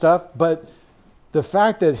style stuff, but the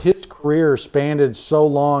fact that his career spanned so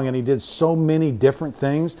long and he did so many different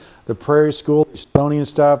things, the Prairie School, the Estonian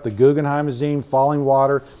stuff, the Guggenheim Museum, Falling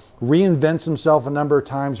Water, reinvents himself a number of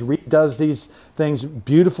times, redoes these things,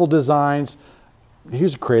 beautiful designs.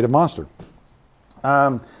 He's a creative monster.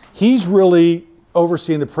 He's really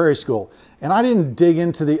overseeing the Prairie School. And I didn't dig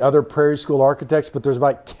into the other Prairie School architects, but there's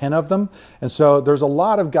about 10 of them. And so there's a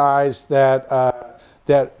lot of guys that,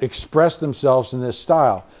 that express themselves in this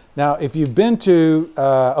style. Now, if you've been to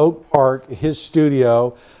Oak Park, his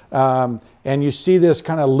studio, and you see this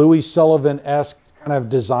kind of Louis Sullivan-esque kind of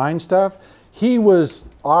design stuff, he was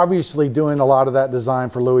obviously doing a lot of that design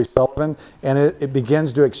for Louis Sullivan, and it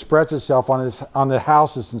begins to express itself on the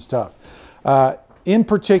houses and stuff. in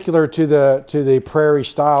particular to the prairie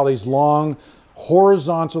style, these long,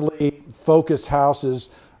 horizontally focused houses,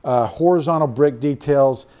 horizontal brick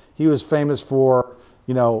details. He was famous for,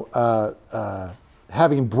 you know,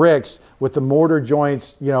 having bricks with the mortar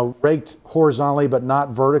joints, you know, raked horizontally but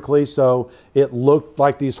not vertically, so it looked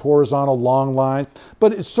like these horizontal long lines.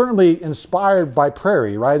 But it's certainly inspired by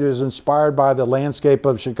prairie, right? It was inspired by the landscape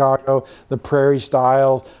of Chicago, the prairie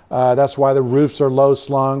styles. That's why the roofs are low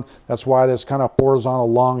slung. That's why this kind of horizontal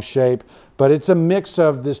long shape. But it's a mix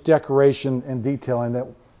of this decoration and detailing that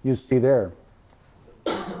you see there.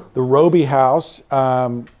 The Roby House,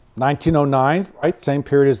 1909, right? Same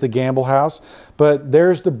period as the Gamble House. But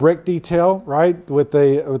there's the brick detail, right? With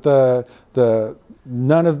the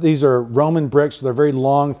none of these are Roman bricks. So they're very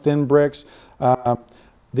long, thin bricks. But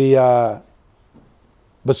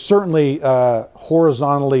certainly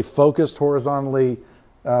horizontally focused, horizontally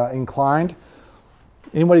inclined.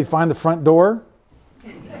 Anybody find the front door?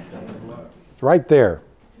 It's right there,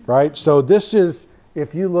 right? So this is,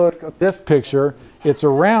 if you look at this picture, it's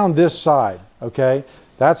around this side, okay?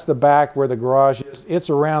 That's the back where the garage is.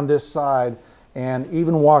 It's around this side, and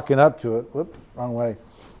even walking up to it, whoop, wrong way,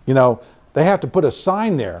 you know, they have to put a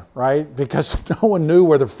sign there, right? Because no one knew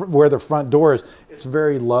where the front door is. It's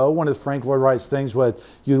very low. One of Frank Lloyd Wright's things was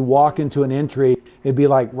you'd walk into an entry, it'd be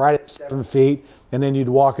like right at 7 feet, and then you'd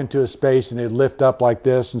walk into a space and it'd lift up like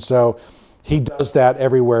this. And so he does that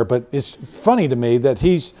everywhere. But it's funny to me that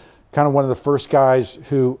he's kind of one of the first guys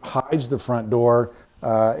who hides the front door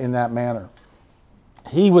in that manner.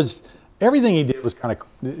 Everything he did was kind of,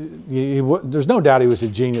 there's no doubt he was a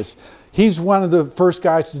genius. He's one of the first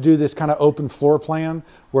guys to do this kind of open floor plan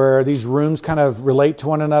where these rooms kind of relate to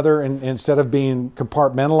one another and instead of being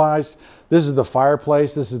compartmentalized. This is the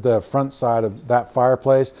fireplace. This is the front side of that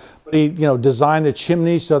fireplace. But he, you know, designed the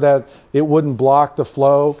chimney so that it wouldn't block the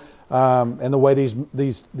flow and the way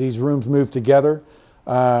these rooms move together.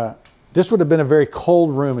 This would have been a very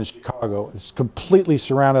cold room in Chicago. It's completely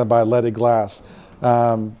surrounded by leaded glass.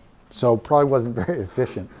 So probably wasn't very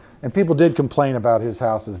efficient. And people did complain about his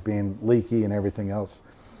houses being leaky and everything else.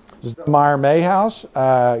 This is the Meyer May house,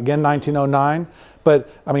 again, 1909. But,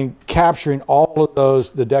 I mean, capturing all of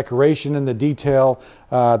those, the decoration and the detail,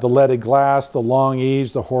 the leaded glass, the long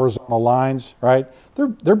eaves, the horizontal lines, right?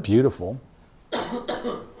 They're beautiful.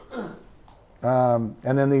 And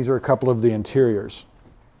then these are a couple of the interiors.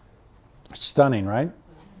 Stunning, right?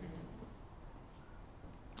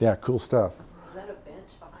 Yeah, cool stuff. Is that a bench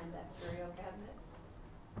behind that curio cabinet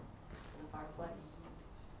in the fireplace?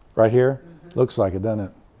 Right here? Mm-hmm. Looks like it, doesn't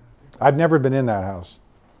it? I've never been in that house.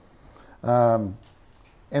 And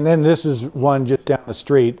then this is one just down the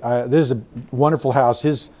street. This is a wonderful house.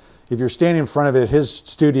 If you're standing in front of it, his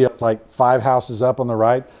studio is like 5 houses up on the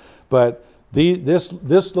right. But this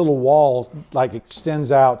little wall like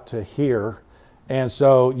extends out to here. And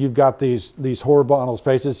so you've got these horizontal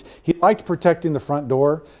spaces. He liked protecting the front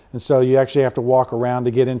door, and so you actually have to walk around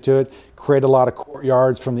to get into it, create a lot of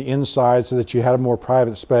courtyards from the inside so that you had a more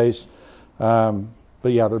private space. But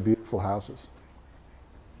yeah, they're beautiful houses.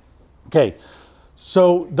 Okay,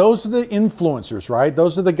 so those are the influencers, right?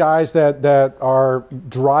 Those are the guys that are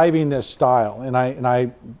driving this style. And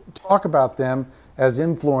I talk about them as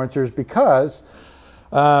influencers because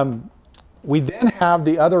we then have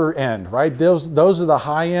the other end, right? Those are the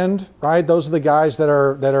high end, right? Those are the guys that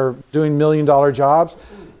are doing $1 million jobs.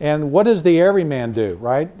 And what does the everyman do,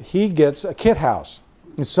 right? He gets a kit house.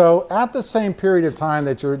 And so at the same period of time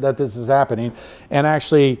that this is happening and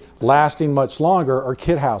actually lasting much longer are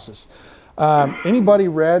kit houses. Anybody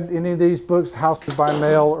read any of these books, Houses by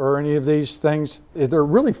Mail or any of these things? They're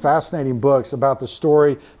really fascinating books about the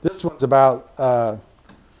story. This one's about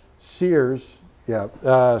Sears.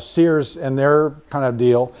 Yeah, Sears and their kind of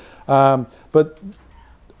deal. But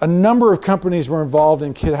a number of companies were involved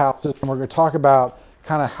in kit houses, and we're going to talk about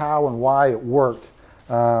kind of how and why it worked,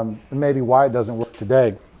 and maybe why it doesn't work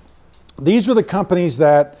today. These were the companies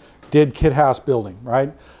that did kit house building,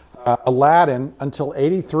 right? Aladdin until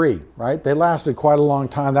 '83, right? They lasted quite a long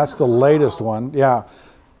time. That's the latest one. Yeah,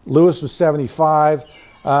 Lewis was 75.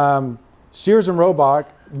 Sears and Roebuck,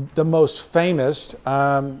 the most famous,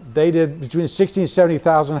 they did between 60 and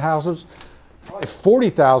 70,000 houses. Probably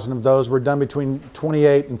 40,000 of those were done between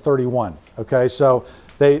 28 and 31. Okay, so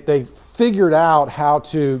they figured out how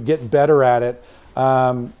to get better at it,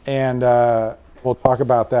 and we'll talk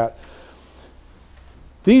about that.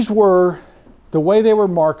 These were, the way they were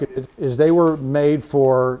marketed is they were made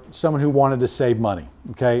for someone who wanted to save money.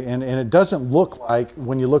 Okay, and it doesn't look like,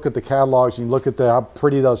 when you look at the catalogs and you look at how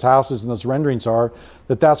pretty those houses and those renderings are,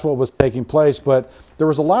 that's what was taking place. But there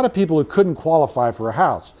was a lot of people who couldn't qualify for a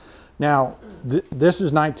house. Now, this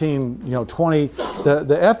is 1920.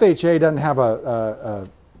 The FHA doesn't have a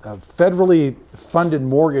federally funded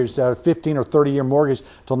mortgage, a 15 or 30-year mortgage,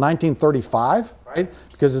 until 1935, right?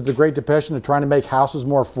 Because of the Great Depression, they're trying to make houses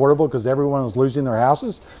more affordable because everyone was losing their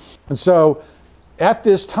houses. And so at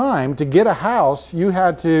this time, to get a house, you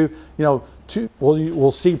had to,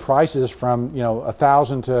 we'll see prices from,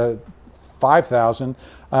 $1,000 to $5,000.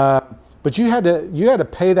 But you had to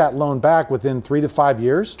pay that loan back within 3 to 5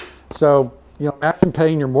 years. So, imagine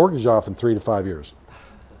paying your mortgage off in 3 to 5 years.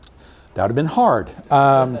 That would have been hard.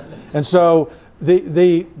 And so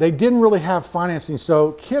they didn't really have financing.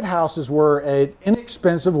 So kit houses were an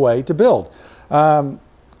inexpensive way to build. A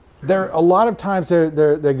lot of times they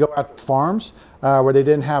go out to farms where they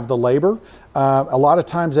didn't have the labor. A lot of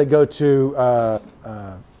times they go to,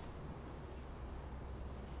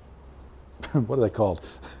 what are they called?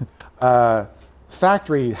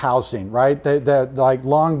 Factory housing, right? Like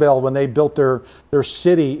Long Bell, when they built their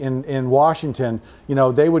city in Washington,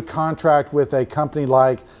 they would contract with a company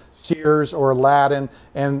like Sears or Aladdin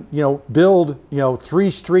and build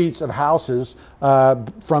 3 streets of houses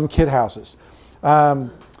from kit houses.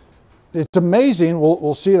 It's amazing.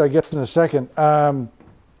 We'll see it, I guess, in a second.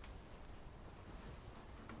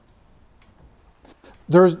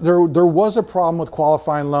 There was a problem with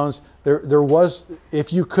qualifying loans. There was,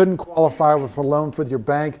 if you couldn't qualify for a loan with your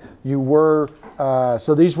bank, you were,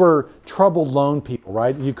 so these were troubled loan people,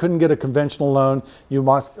 right? You couldn't get a conventional loan. You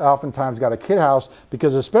oftentimes got a kit house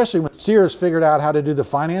because, especially when Sears figured out how to do the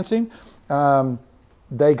financing,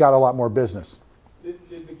 they got a lot more business. Did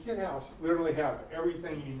the kit house literally have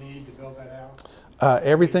everything you need to build that house?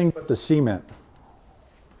 Everything but the cement.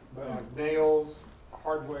 But like nails,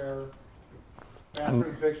 hardware,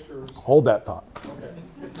 bathroom fixtures. Hold that thought. Okay.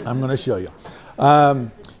 I'm going to show you.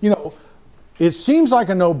 It seems like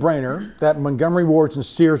a no-brainer that Montgomery Ward's and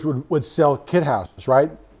Sears would sell kit houses,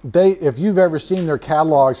 right? If you've ever seen their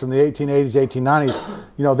catalogs from the 1880s,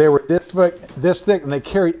 1890s, they were this thick, and they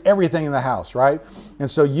carried everything in the house, right? And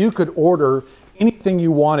so you could order anything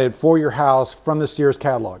you wanted for your house from the Sears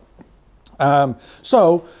catalog.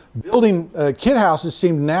 So building kit houses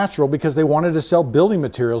seemed natural because they wanted to sell building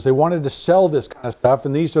materials. They wanted to sell this kind of stuff,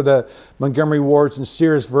 and these are the Montgomery Ward's and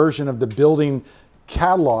Sears version of the building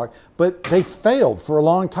catalog. But they failed for a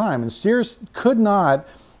long time, and Sears could not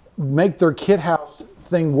make their kit house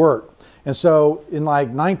thing work. And so in like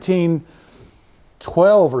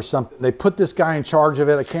 1912 or something, they put this guy in charge of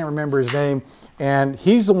it. I can't remember his name, and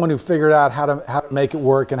he's the one who figured out how to make it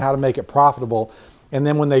work and how to make it profitable. And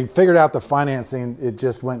then when they figured out the financing, it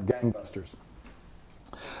just went gangbusters.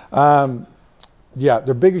 Yeah,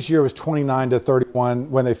 their biggest year was 29 to 31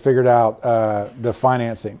 when they figured out the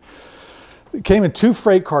financing. It came in 2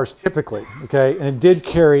 freight cars typically, okay, and it did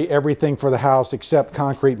carry everything for the house except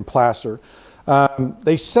concrete and plaster.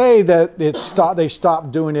 They say that they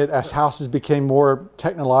stopped doing it as houses became more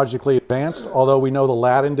technologically advanced, although we know the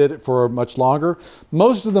Aladdin did it for much longer.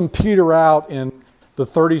 Most of them peter out in the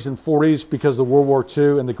 30s and 40s because of World War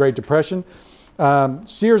II and the Great Depression.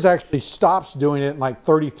 Sears actually stops doing it in like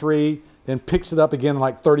 33 and picks it up again in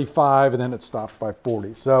like 35, and then it stops by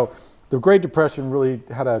 40. So the Great Depression really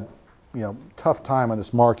had a tough time on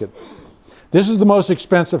this market. This is the most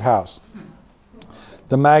expensive house.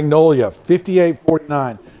 The Magnolia,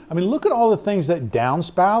 $58.49. I mean, look at all the things that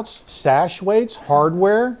downspouts, sash weights,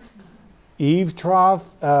 hardware, eave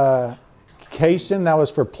trough, casing, that was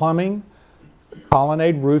for plumbing,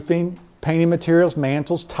 colonnade roofing, painting materials,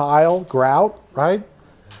 mantles, tile, grout, right?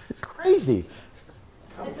 It's crazy.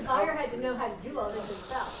 But the buyer had to know how to do all this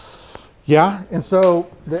himself. Yeah, and so,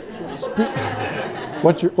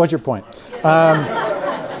 what's your point?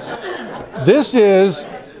 This is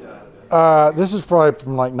probably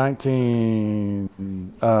from like this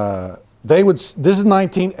is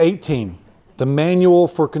 1918, the manual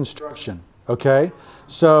for construction, okay?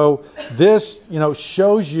 So this,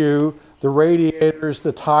 shows you the radiators,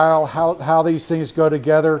 the tile, how these things go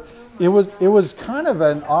together. It was kind of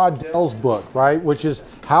an Odell's book, right? Which is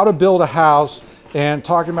how to build a house and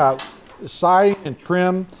talking about siding and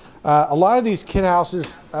trim. A lot of these kit houses,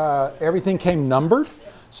 everything came numbered.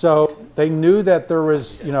 So they knew that there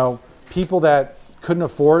was, people that couldn't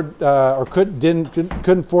afford or couldn't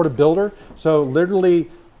afford a builder. So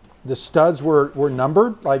literally the studs were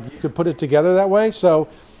numbered, like you could put it together that way. So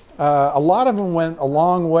a lot of them went a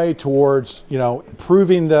long way towards,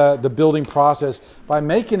 improving the building process by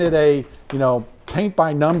making it a, paint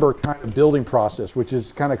by number kind of building process, which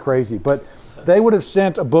is kind of crazy. But they would have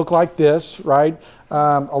sent a book like this, right,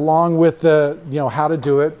 along with the, how to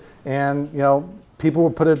do it, and, people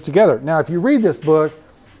would put it together. Now, if you read this book,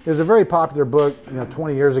 It was a very popular book,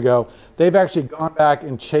 20 years ago. They've actually gone back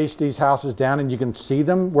and chased these houses down, and you can see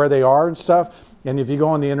them where they are and stuff. And if you go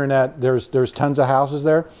on the internet, there's tons of houses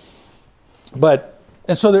there.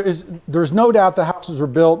 And so there's no doubt the houses were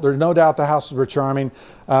built. There's no doubt the houses were charming.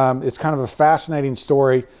 It's kind of a fascinating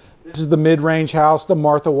story. This is the mid-range house, the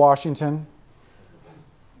Martha Washington.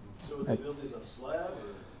 So they built these on slab? Or?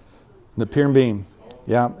 The pier and beam.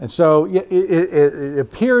 Yeah. And so it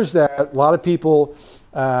appears that a lot of people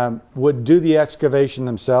would do the excavation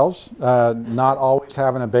themselves, not always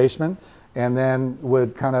having a basement, and then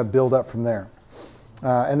would kind of build up from there.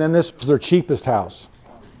 And then this was their cheapest house.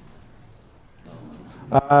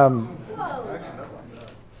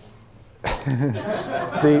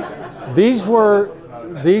 These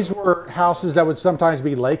were houses that would sometimes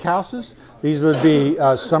be lake houses. These would be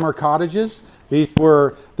summer cottages.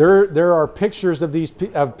 There are pictures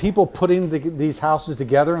of people putting these houses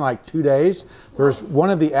together in like 2 days. There's one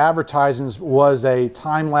of the advertisements was a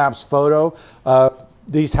time-lapse photo of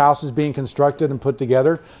these houses being constructed and put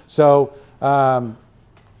together. So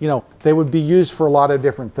they would be used for a lot of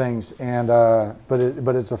different things, and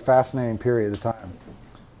but it's a fascinating period of time.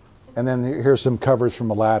 And then here's some covers from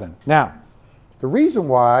Aladdin. Now, the reason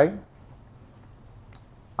why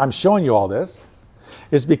I'm showing you all this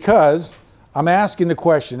is because I'm asking the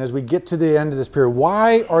question as we get to the end of this period,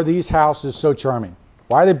 why are these houses so charming?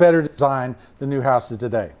 Why are they better designed than new houses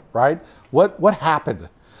today, right? What happened?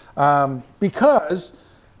 Because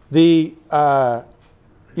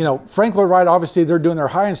Frank Lloyd Wright, obviously they're doing their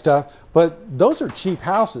high-end stuff, but those are cheap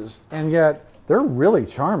houses, and yet they're really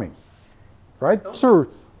charming, right? Those are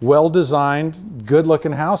well-designed,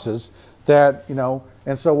 good-looking houses that,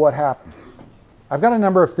 and so what happened? I've got a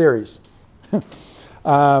number of theories.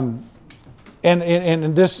 And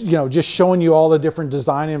this, just showing you all the different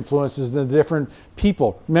design influences, the different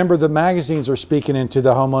people. Remember, the magazines are speaking into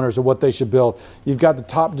the homeowners of what they should build. You've got the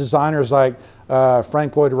top designers like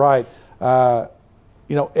Frank Lloyd Wright.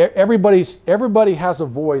 Everybody has a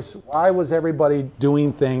voice. Why was everybody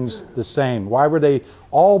doing things the same? Why were they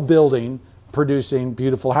all producing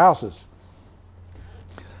beautiful houses?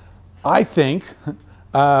 I think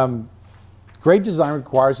great design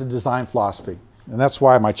requires a design philosophy. And that's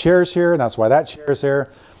why my chair is here, and that's why that chair is here.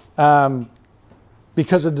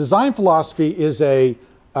 Because a design philosophy is a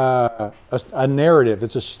narrative.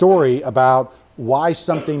 It's a story about why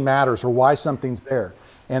something matters or why something's there.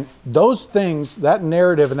 And those things, that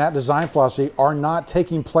narrative and that design philosophy, are not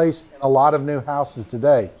taking place in a lot of new houses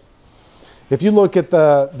today. If you look at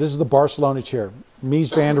this is the Barcelona chair.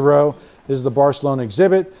 Mies van der Rohe is the Barcelona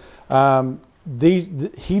exhibit.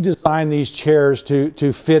 He designed these chairs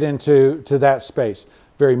to fit into that space.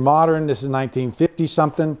 Very modern. This is 1950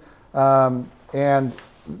 something, and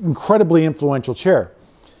incredibly influential chair.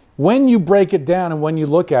 When you break it down and when you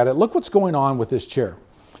look at it, look what's going on with this chair.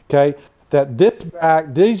 Okay,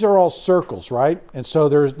 these are all circles, right? And so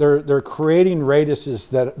they're creating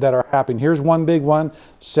radiuses that are happening. Here's one big one,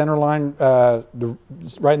 center line,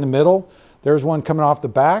 right in the middle. There's one coming off the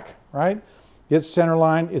back, right? It's center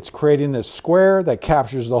line. It's creating this square that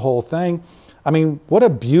captures the whole thing. I mean, what a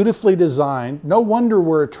beautifully designed. No wonder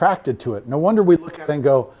we're attracted to it. No wonder we look at it and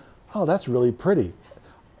go, oh, that's really pretty.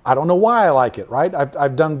 I don't know why I like it, right?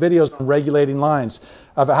 I've done videos on regulating lines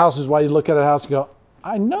of houses. Why you look at a house and go,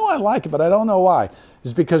 I know I like it, but I don't know why.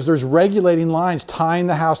 It's because there's regulating lines tying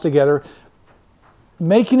the house together,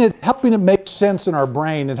 helping it make sense in our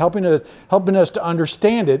brain, and helping us to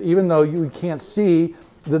understand it, even though you can't see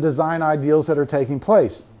the design ideals that are taking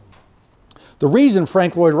place. The reason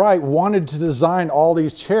Frank Lloyd Wright wanted to design all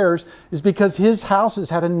these chairs is because his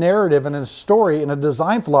houses had a narrative and a story and a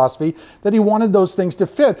design philosophy that he wanted those things to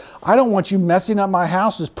fit. I don't want you messing up my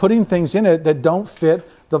houses, putting things in it that don't fit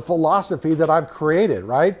the philosophy that I've created,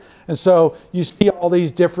 right? And so you see all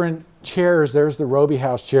these different chairs. There's the Roby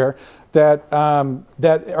House chair that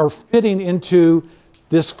are fitting into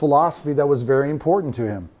this philosophy that was very important to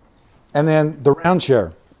him. And then the round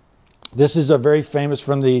chair. This is a very famous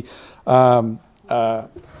from the,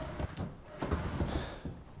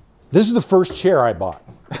 this is the first chair I bought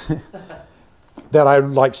that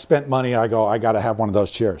I spent money. I go, I got to have one of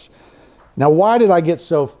those chairs. Now, why did I get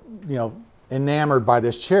so, enamored by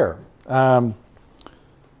this chair?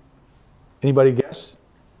 Anybody guess?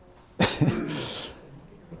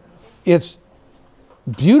 It's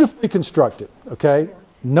beautifully constructed, okay?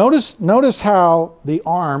 Notice how the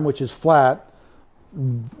arm, which is flat,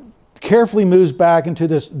 carefully moves back into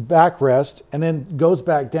this backrest and then goes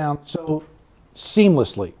back down so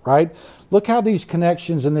seamlessly, right? Look how these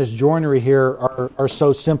connections and this joinery here are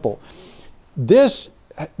so simple. This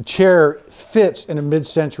chair fits in a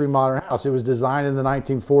mid-century modern house. It was designed in the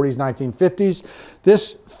 1940s, 1950s.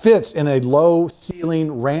 This fits in a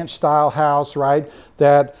low-ceiling ranch-style house, right,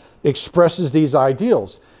 that expresses these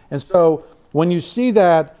ideals. And so when you see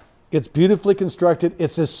that it's beautifully constructed,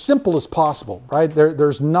 it's as simple as possible, right?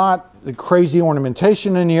 There's not crazy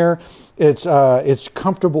ornamentation in here. It's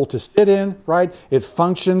comfortable to sit in, right? It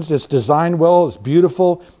functions, it's designed well, it's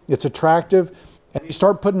beautiful, it's attractive. And you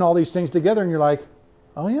start putting all these things together and you're like,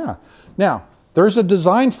 oh yeah. Now, there's a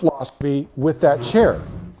design philosophy with that chair,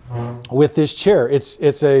 with this chair. It's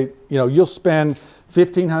a, you know, you'll spend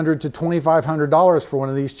 $1,500 to $2,500 for one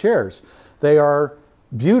of these chairs. They are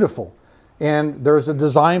beautiful. And there's a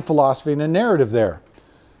design philosophy and a narrative there.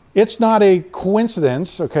 It's not a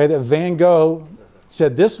coincidence, okay, that Van Gogh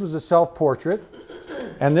said this was a self-portrait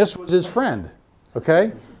and this was his friend,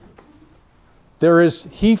 okay?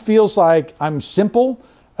 He feels like I'm simple.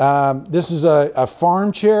 This is a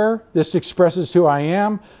farm chair. This expresses who I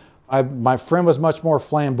am. My friend was much more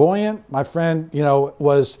flamboyant. My friend, you know,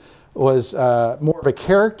 was more of a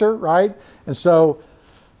character, right? And so,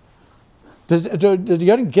 do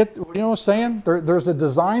you get, you know what I'm saying? There's a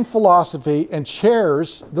design philosophy, and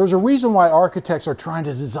chairs, there's a reason why architects are trying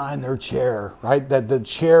to design their chair, right? That the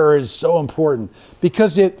chair is so important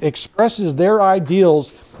because it expresses their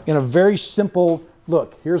ideals in a very simple,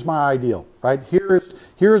 look, here's my ideal, right?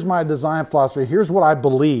 Here's my design philosophy. Here's what I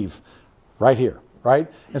believe right here,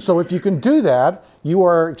 right? And so if you can do that, you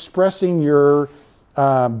are expressing your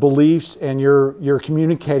beliefs and you're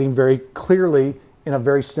communicating very clearly in a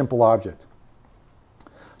very simple object.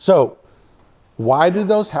 So why do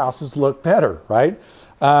those houses look better, right?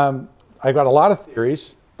 I've got a lot of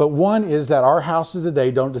theories, but one is that our houses today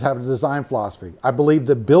don't just have a design philosophy. I believe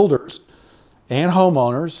that builders and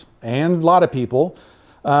homeowners and a lot of people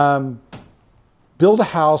build a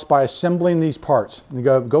house by assembling these parts. You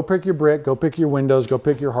go pick your brick, go pick your windows, go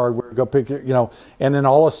pick your hardware, go pick your, you know, and then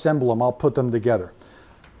I'll assemble them, I'll put them together.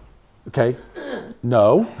 Okay,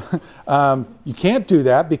 no, you can't do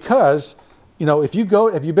that because, you know, if you've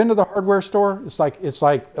been to the hardware store, it's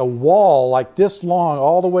like a wall like this long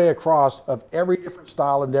all the way across of every different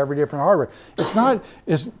style and every different hardware.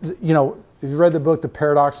 You know, if you read the book, The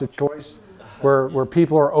Paradox of Choice, where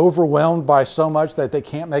people are overwhelmed by so much that they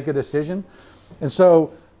can't make a decision. And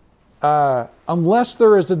so unless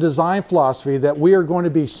there is a design philosophy that we are going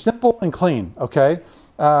to be simple and clean, okay,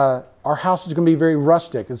 our house is going to be very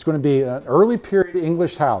rustic. It's going to be an early period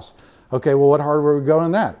English house. Okay, well, what hardware would go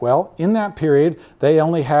in that? Well, in that period, they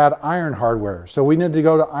only had iron hardware. So we needed to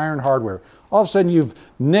go to iron hardware. All of a sudden, you've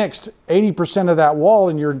nixed 80% of that wall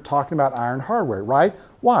and you're talking about iron hardware, right?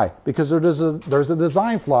 Why? Because there's a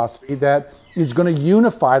design philosophy that is going to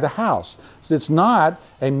unify the house. So it's not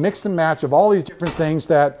a mix and match of all these different things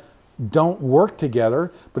that don't work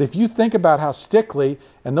together. But if you think about how Stickley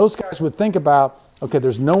and those guys would think about, okay,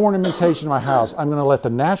 there's no ornamentation in my house. I'm going to let the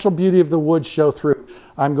natural beauty of the wood show through.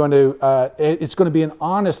 It's going to be an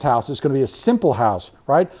honest house. It's going to be a simple house,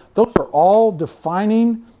 right? Those are all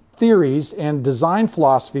defining theories and design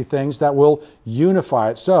philosophy things that will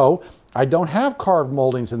unify it. So I don't have carved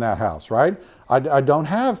moldings in that house, right? I don't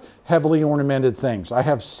have heavily ornamented things. I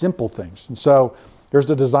have simple things. And so there's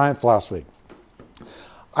the design philosophy.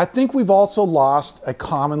 I think we've also lost a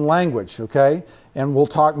common language, okay? And we'll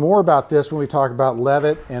talk more about this when we talk about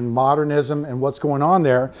Levitt and modernism and what's going on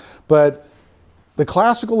there. But the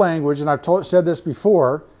classical language, and I've said this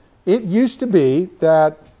before, it used to be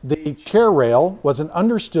that the chair rail wasn't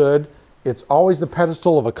understood. It's always the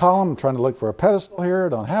pedestal of a column. I'm trying to look for a pedestal here. I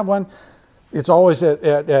don't have one. It's always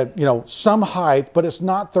at you know, some height, but it's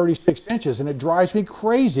not 36 inches. And it drives me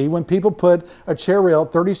crazy when people put a chair rail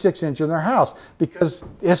 36 inches in their house because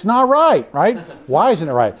it's not right, right? Why isn't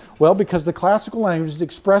it right? Well, because the classical language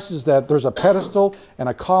expresses that there's a pedestal and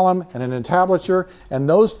a column and an entablature, and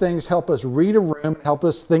those things help us read a room, help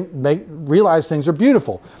us realize things are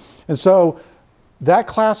beautiful. And so that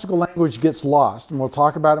classical language gets lost, and we'll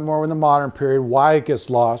talk about it more in the modern period, why it gets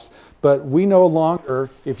lost. But we no longer,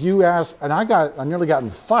 if you ask, and I nearly got in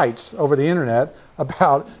fights over the internet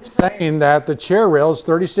about saying that the chair rail is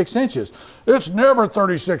 36 inches. It's never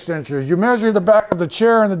 36 inches. You measure the back of the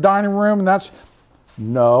chair in the dining room, and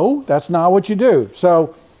no, that's not what you do.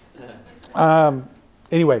 So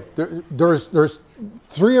anyway, there's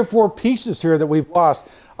 3 or 4 pieces here that we've lost.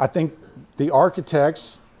 I think the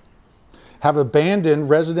architects have abandoned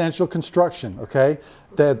residential construction, okay?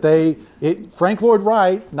 Frank Lloyd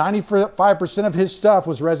Wright, 95% of his stuff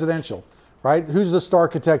was residential, right? Who's the star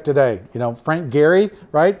architect today? You know, Frank Gehry,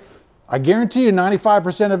 right? I guarantee you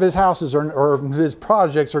 95% of his houses or his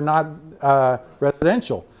projects are not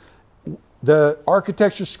residential. the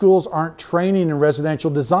architecture schools aren't training in residential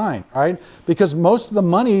design, right? Because most of the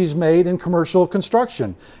money is made in commercial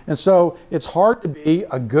construction. And so it's hard to be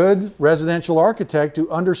a good residential architect who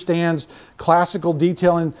understands classical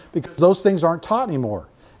detailing because those things aren't taught anymore.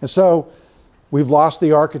 And so we've lost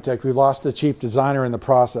the architect, we've lost the chief designer in the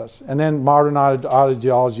process. And then modern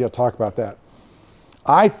ideology, I'll talk about that.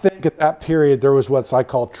 I think at that period there was what I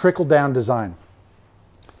call trickle-down design.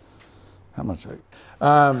 How much?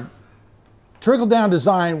 Trickle-down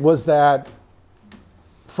design was that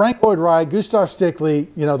Frank Lloyd Wright, Gustav Stickley,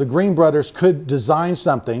 you know, the Green brothers could design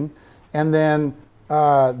something, and then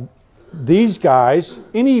these guys,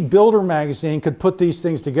 any builder magazine could put these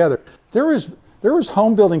things together. There was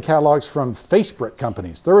home building catalogs from face brick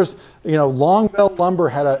companies. There was, you know, Longbelt Lumber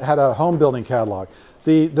had a home building catalog.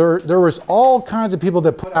 There was all kinds of people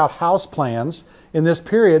that put out house plans in this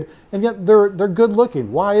period, and yet they're good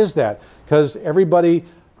looking. Why is that? Because everybody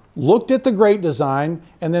looked at the great design,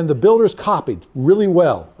 and then the builders copied really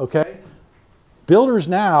well, okay? Builders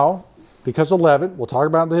now, because of Levitt, we'll talk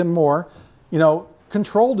about him more, you know,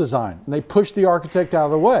 control design, and they push the architect out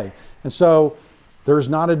of the way. And so there's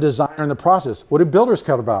not a designer in the process. What do builders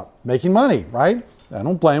care about? Making money, right? I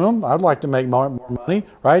don't blame them. I'd like to make more money,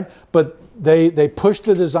 right? But they push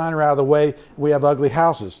the designer out of the way. We have ugly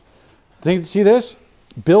houses. See this?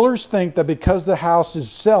 Builders think that because the house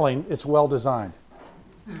is selling, it's well designed.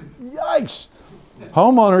 Yikes!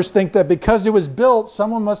 Homeowners think that because it was built,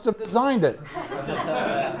 someone must have designed it.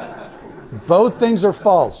 Both things are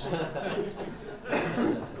false.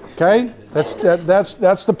 Okay? That's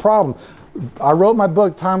the problem. I wrote my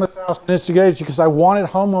book, Timeless House Instigators, because I wanted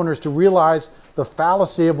homeowners to realize the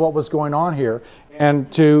fallacy of what was going on here and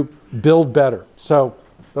to build better. So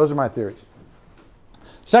those are my theories.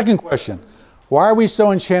 Second question, why are we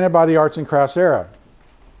so enchanted by the arts and crafts era?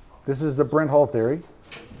 This is the Brent Hull theory.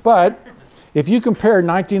 But if you compare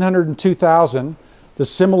 1900 and 2000, the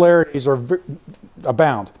similarities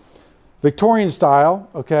abound. Victorian style,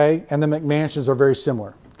 okay, and the McMansions are very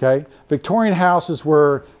similar, okay? Victorian houses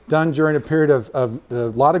were done during a period of a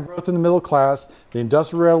lot of growth in the middle class. The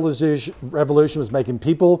Industrial Revolution was making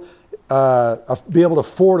people be able to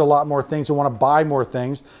afford a lot more things and want to buy more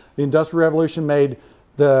things. The Industrial Revolution made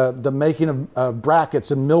the making of brackets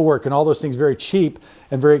and millwork and all those things very cheap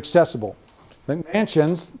and very accessible.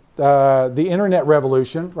 McMansions, the internet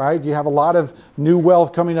revolution, right? You have a lot of new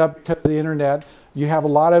wealth coming up because of the internet. You have a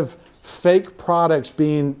lot of fake products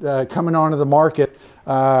being coming onto the market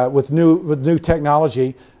with new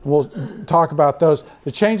technology. We'll talk about those.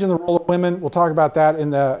 The change in the role of women, we'll talk about that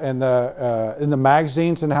in the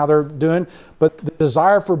magazines and how they're doing. But the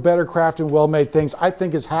desire for better craft and well-made things, I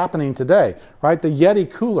think, is happening today, right? The Yeti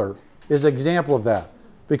cooler is an example of that.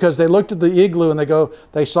 Because they looked at the igloo and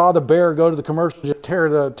they saw the bear go to the commercial to tear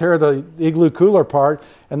the igloo cooler apart,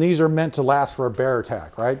 and these are meant to last for a bear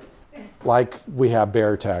attack, right? Like we have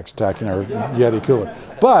bear attacks attacking our Yeti cooler.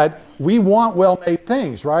 But we want well-made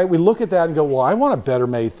things, right? We look at that and go, well, I want a better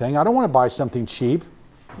made thing. I don't want to buy something cheap.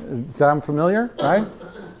 Does that sound familiar, right?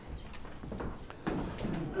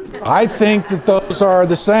 I think that those are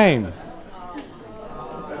the same.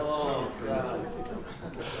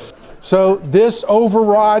 So this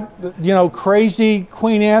overwrought, you know, crazy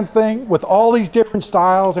Queen Anne thing with all these different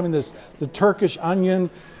styles. I mean, the Turkish onion,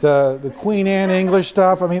 the Queen Anne English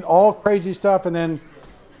stuff. I mean, all crazy stuff. And then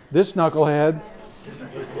this knucklehead.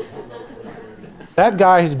 That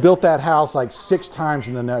guy has built that house like 6 times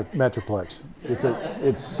in the Metroplex.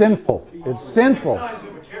 It's sinful. It's sinful.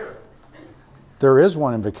 There is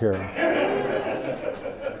one in Vaquero.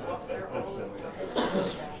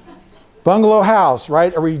 Bungalow house,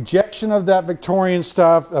 right? A rejection of that Victorian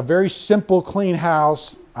stuff, a very simple, clean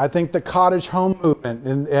house. I think the cottage home movement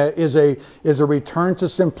is a return to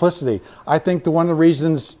simplicity. I think one of the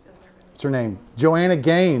reasons, what's her name? Joanna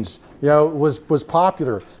Gaines, you know, was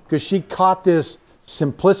popular because she caught this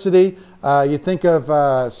simplicity. You think of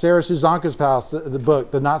Sarah Suzanka's house, the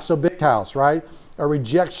book, The Not So Big House, right? A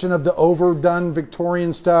rejection of the overdone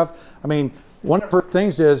Victorian stuff. I mean, one of her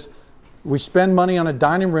things is, we spend money on a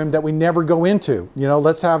dining room that we never go into. You know,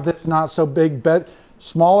 let's have this not so big,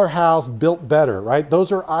 smaller house built better, right?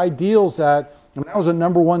 Those are ideals that was a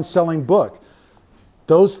 #1 selling book.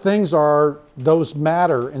 Those things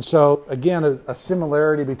matter. And so, again, a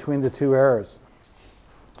similarity between the two eras.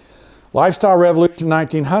 Lifestyle Revolution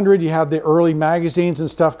 1900, you have the early magazines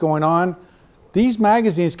and stuff going on. These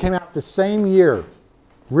magazines came out the same year.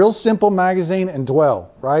 Real Simple Magazine and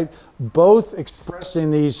Dwell, right? Both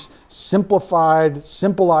expressing these simplified,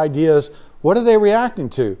 simple ideas. What are they reacting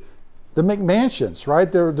to? The McMansions, right?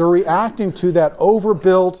 They're reacting to that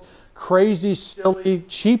overbuilt, crazy, silly,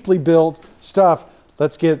 cheaply built stuff.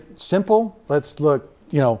 Let's get simple. Let's look,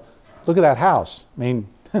 look at that house. I mean,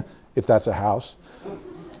 if that's a house.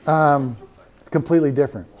 Completely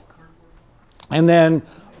different. And then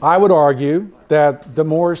I would argue that the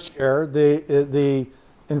Moorish chair, the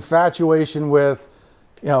infatuation with,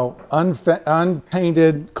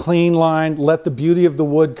 unpainted, clean line, let the beauty of the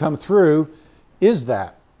wood come through, is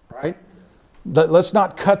that, right? Let's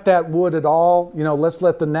not cut that wood at all. Let's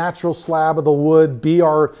let the natural slab of the wood be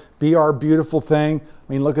our beautiful thing.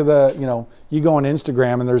 I mean, look at the, you go on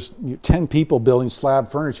Instagram and there's 10 people building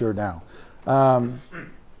slab furniture now.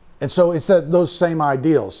 And so it's those same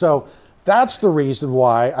ideals. So that's the reason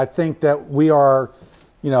why I think that we are,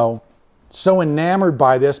 so enamored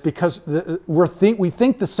by this, because we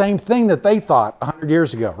think the same thing that they thought 100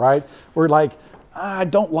 years ago, right? We're like, I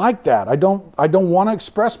don't like that. I don't want to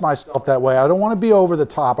express myself that way. I don't want to be over the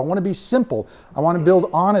top. I want to be simple. I want to build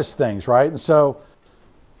honest things, right? And so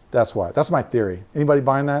that's why. That's my theory. Anybody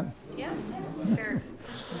buying that? Yes, sure.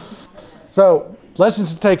 So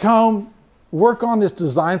lessons to take home. Work on this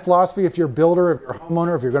design philosophy if you're a builder, if you're a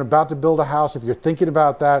homeowner, if you're about to build a house, if you're thinking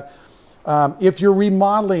about that. If you're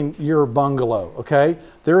remodeling your bungalow, okay,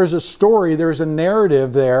 there is a story, there's a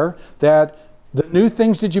narrative there that the new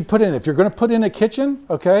things that you put in, if you're going to put in a kitchen,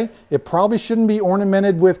 okay, it probably shouldn't be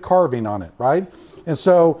ornamented with carving on it, right? And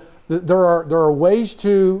so there are ways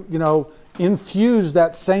to, infuse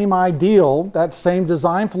that same ideal, that same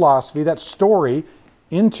design philosophy, that story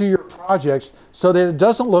into your projects so that it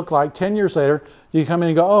doesn't look like 10 years later you come in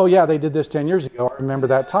and go, oh yeah, they did this 10 years ago. I remember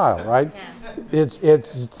that tile, right? Yeah.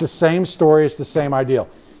 It's the same story, it's the same ideal.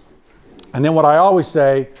 And then what I always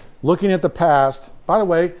say, looking at the past, by the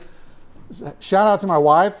way, shout out to my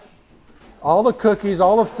wife, all the cookies,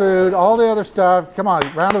 all the food, all the other stuff. Come on,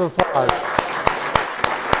 round of applause.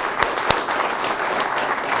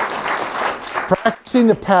 Practicing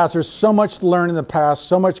the past, there's so much to learn in the past,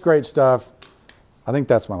 so much great stuff. I think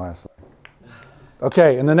that's my last slide.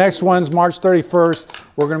 Okay, and the next one's March 31st.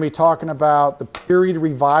 We're going to be talking about the period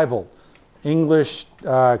revival, English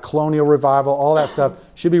colonial revival, all that stuff.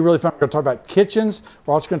 Should be really fun. We're going to talk about kitchens.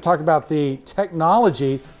 We're also going to talk about the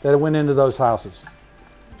technology that went into those houses.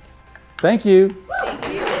 Thank you. Thank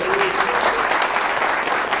you.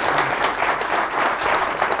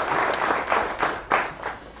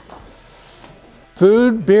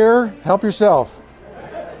 Food, beer, help yourself.